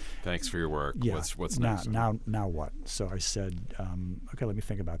good. Thanks for your work. Yeah. What's next? Now what? So I said, "Okay, let me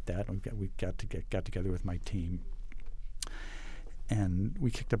think about that." We got together with my team. And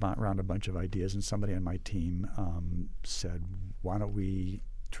we kicked around a bunch of ideas, and somebody on my team said, why don't we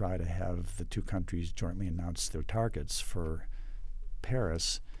try to have the two countries jointly announce their targets for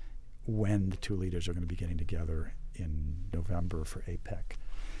Paris when the two leaders are going to be getting together in November for APEC.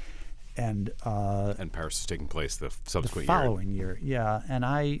 And Paris is taking place the subsequent the following year. Yeah, and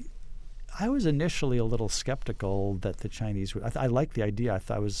I was initially a little skeptical that the Chinese would. I liked the idea.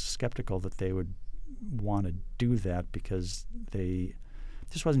 I was skeptical that they would want to do that because they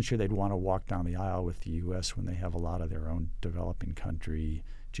just wasn't sure they'd want to walk down the aisle with the U.S. when they have a lot of their own developing country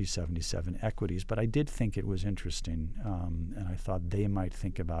G77 equities. But I did think it was interesting, and I thought they might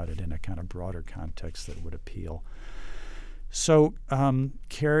think about it in a kind of broader context that would appeal. So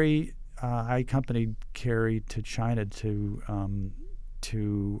Kerry, I accompanied Kerry to China to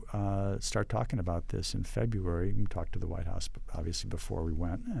start talking about this in February. We talked to the White House, obviously, before we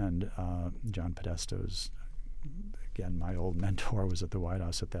went. And John Podesta's, again, my old mentor, was at the White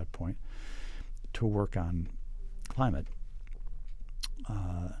House at that point to work on climate.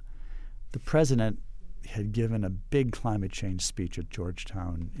 The president had given a big climate change speech at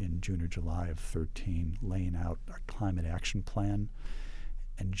Georgetown in June or July of 2013, laying out a climate action plan.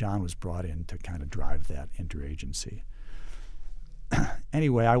 And John was brought in to kind of drive that interagency.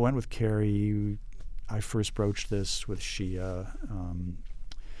 Anyway, I went with Kerry. I first broached this with Xia,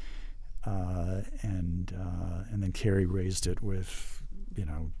 and then Kerry raised it with,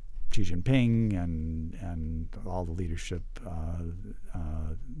 Xi Jinping and all the leadership,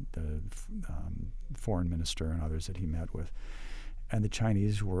 the foreign minister and others that he met with. And the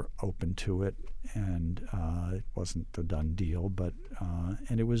Chinese were open to it, and it wasn't a done deal, but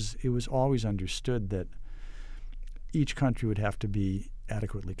and it was always understood that each country would have to be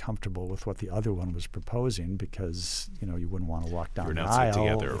adequately comfortable with what the other one was proposing, because you wouldn't want to walk down the aisle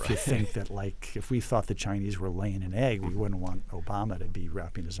together, if you think that, like, if we thought the Chinese were laying an egg, we wouldn't want Obama to be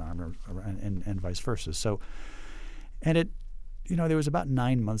wrapping his arm around, and vice versa. So, and it, there was about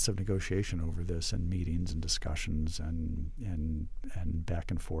 9 months of negotiation over this, and meetings and discussions and back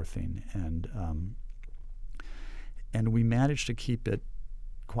and forthing, and we managed to keep it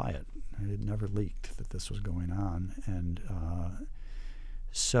quiet. It never leaked that this was going on, and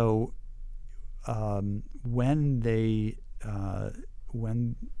so when the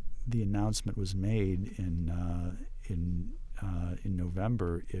announcement was made in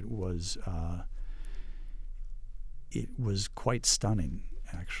November, it was quite stunning,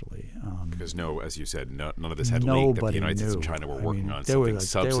 actually. Because as you said, none of this had leaked that the United States and China were working on something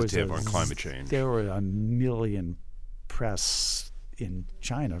substantive on climate change. There were a million press in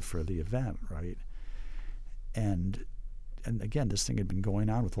China for the event, right? And again, this thing had been going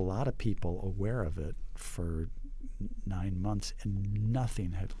on with a lot of people aware of it for 9 months, and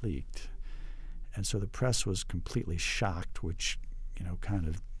nothing had leaked. And so the press was completely shocked, which kind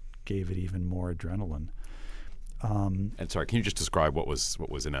of gave it even more adrenaline. And sorry, can you just describe what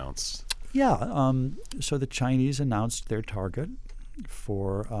was announced? Yeah. So the Chinese announced their target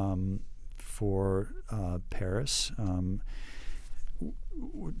for Paris.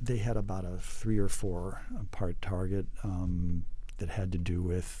 They had about a 3 or 4 part target that had to do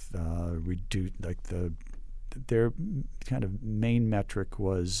with their kind of main metric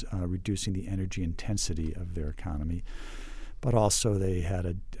was reducing the energy intensity of their economy, but also they had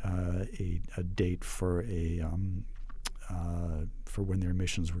a date for for when their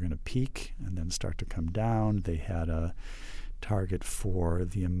emissions were going to peak and then start to come down. They had a target for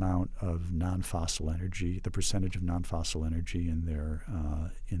the amount of non-fossil energy, the percentage of non-fossil energy in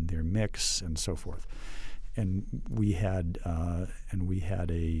their mix, and so forth. And we had a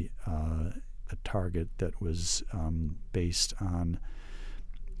a target that was based on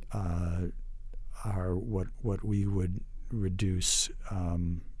our what we would reduce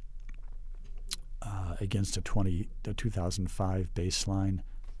against a 2005 baseline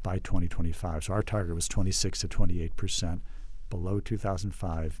by 2025. So our target was 26 to 28% below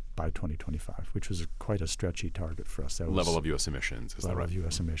 2005 by 2025, which was quite a stretchy target for us. That level of U.S. emissions, is that right? Level of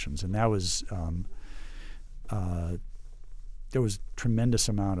U.S. emissions, and that was there was a tremendous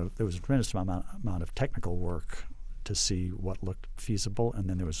amount of technical work to see what looked feasible, and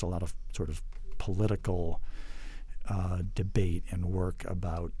then there was a lot of sort of political debate and work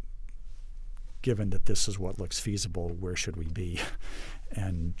about, given that this is what looks feasible, where should we be,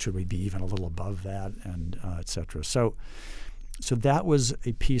 and should we be even a little above that, and et cetera. So that was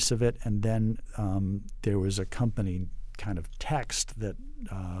a piece of it, and then there was accompanying kind of text that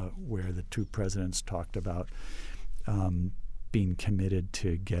where the two presidents talked about being committed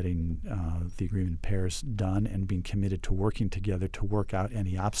to getting the agreement in Paris done and being committed to working together to work out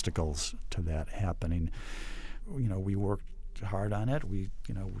any obstacles to that happening. You know, we worked hard on it.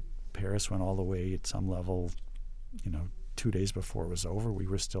 Paris went all the way at some level, 2 days before it was over. We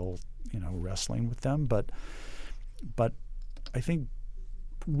were still, wrestling with them. But I think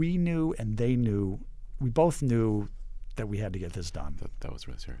we knew and they knew, we both knew that we had to get this done. That was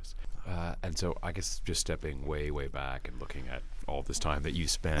really serious. And so I guess just stepping way, way back and looking at all this time that you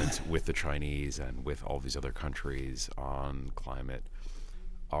spent with the Chinese and with all these other countries on climate,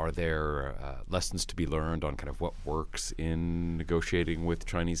 are there lessons to be learned on kind of what works in negotiating with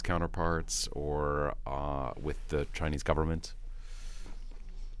Chinese counterparts or with the Chinese government,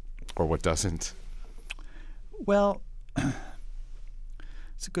 or what doesn't? Well,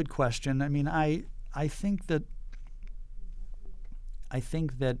 it's a good question. I mean, I think that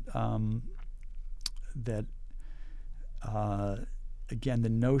again, the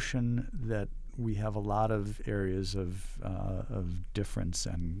notion that we have a lot of areas of difference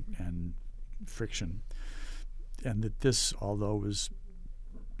and friction, and that this, although is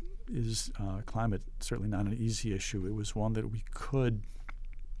climate certainly not an easy issue, it was one that we could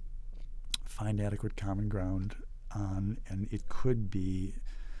find adequate common ground on, and it could be,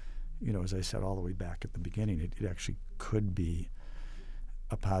 as I said all the way back at the beginning, it actually could be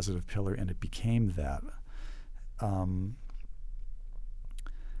a positive pillar, and it became that.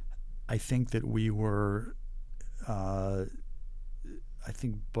 I think that we were, I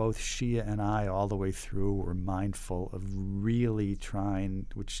think both Shia and I all the way through were mindful of really trying,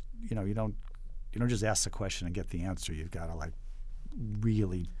 which, you don't just ask the question and get the answer. You've got to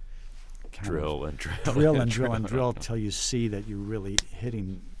really drill till you see that you're really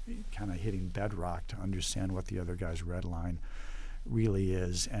hitting bedrock to understand what the other guy's red line really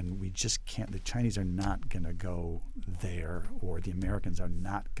is. And we just can't, the Chinese are not going to go there, or the Americans are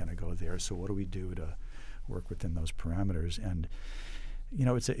not going to go there. So what do we do to work within those parameters? And you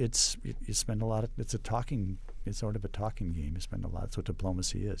spend a lot of, it's sort of a talking game. You spend a lot, that's what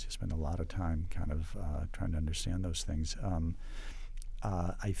diplomacy is. You spend a lot of time kind of trying to understand those things.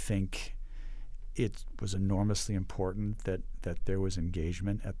 I think it was enormously important that there was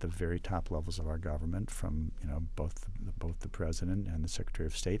engagement at the very top levels of our government, from both the president and the Secretary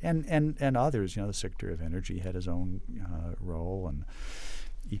of State and others. The Secretary of Energy had his own role, and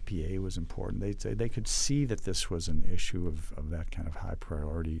EPA was important. They could see that this was an issue of that kind of high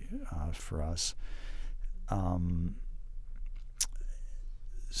priority for us. The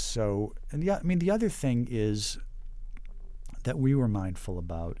other thing is that we were mindful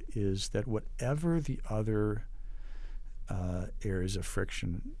about is that whatever the other areas of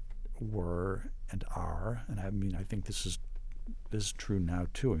friction were and are, and I think this is true now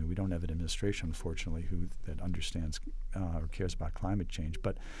too. I mean, we don't have an administration, unfortunately, that understands or cares about climate change,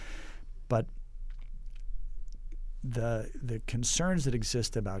 but the concerns that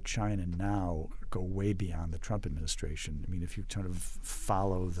exist about China now go way beyond the Trump administration. I mean, if you kind of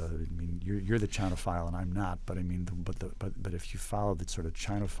follow you're the Chinophile and I'm not, but but if you follow the sort of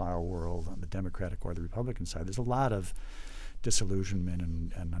Chinophile world on the Democratic or the Republican side, there's a lot of disillusionment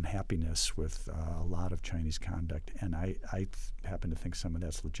and unhappiness with a lot of Chinese conduct, and I happen to think some of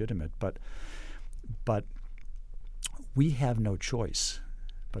that's legitimate. But we have no choice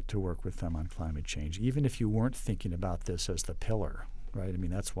but to work with them on climate change, even if you weren't thinking about this as the pillar, right? I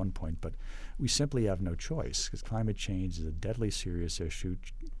mean, that's one point, but we simply have no choice because climate change is a deadly serious issue.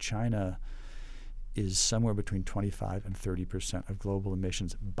 China is somewhere between 25 and 30% of global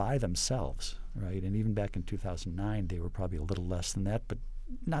emissions by themselves, right? And even back in 2009, they were probably a little less than that, but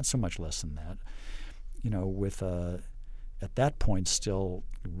not so much less than that. With at that point still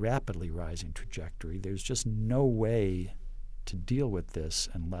rapidly rising trajectory, there's just no way to deal with this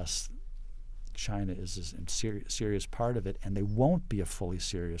unless China is a serious part of it, and they won't be a fully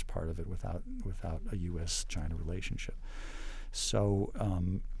serious part of it without a U.S.-China relationship. So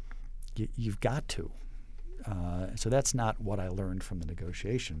you've got to. So that's not what I learned from the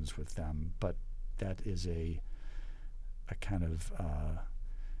negotiations with them, but that is a kind of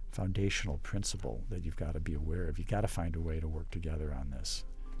foundational principle that you've got to be aware of. You've got to find a way to work together on this.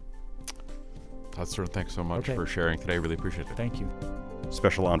 Todd Stern, thanks so much for sharing today. Really appreciate it. Thank you.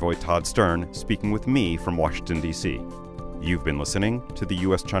 Special Envoy Todd Stern speaking with me from Washington, D.C. You've been listening to the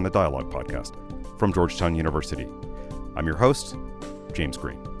U.S.-China Dialogue podcast from Georgetown University. I'm your host, James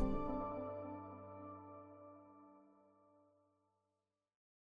Green.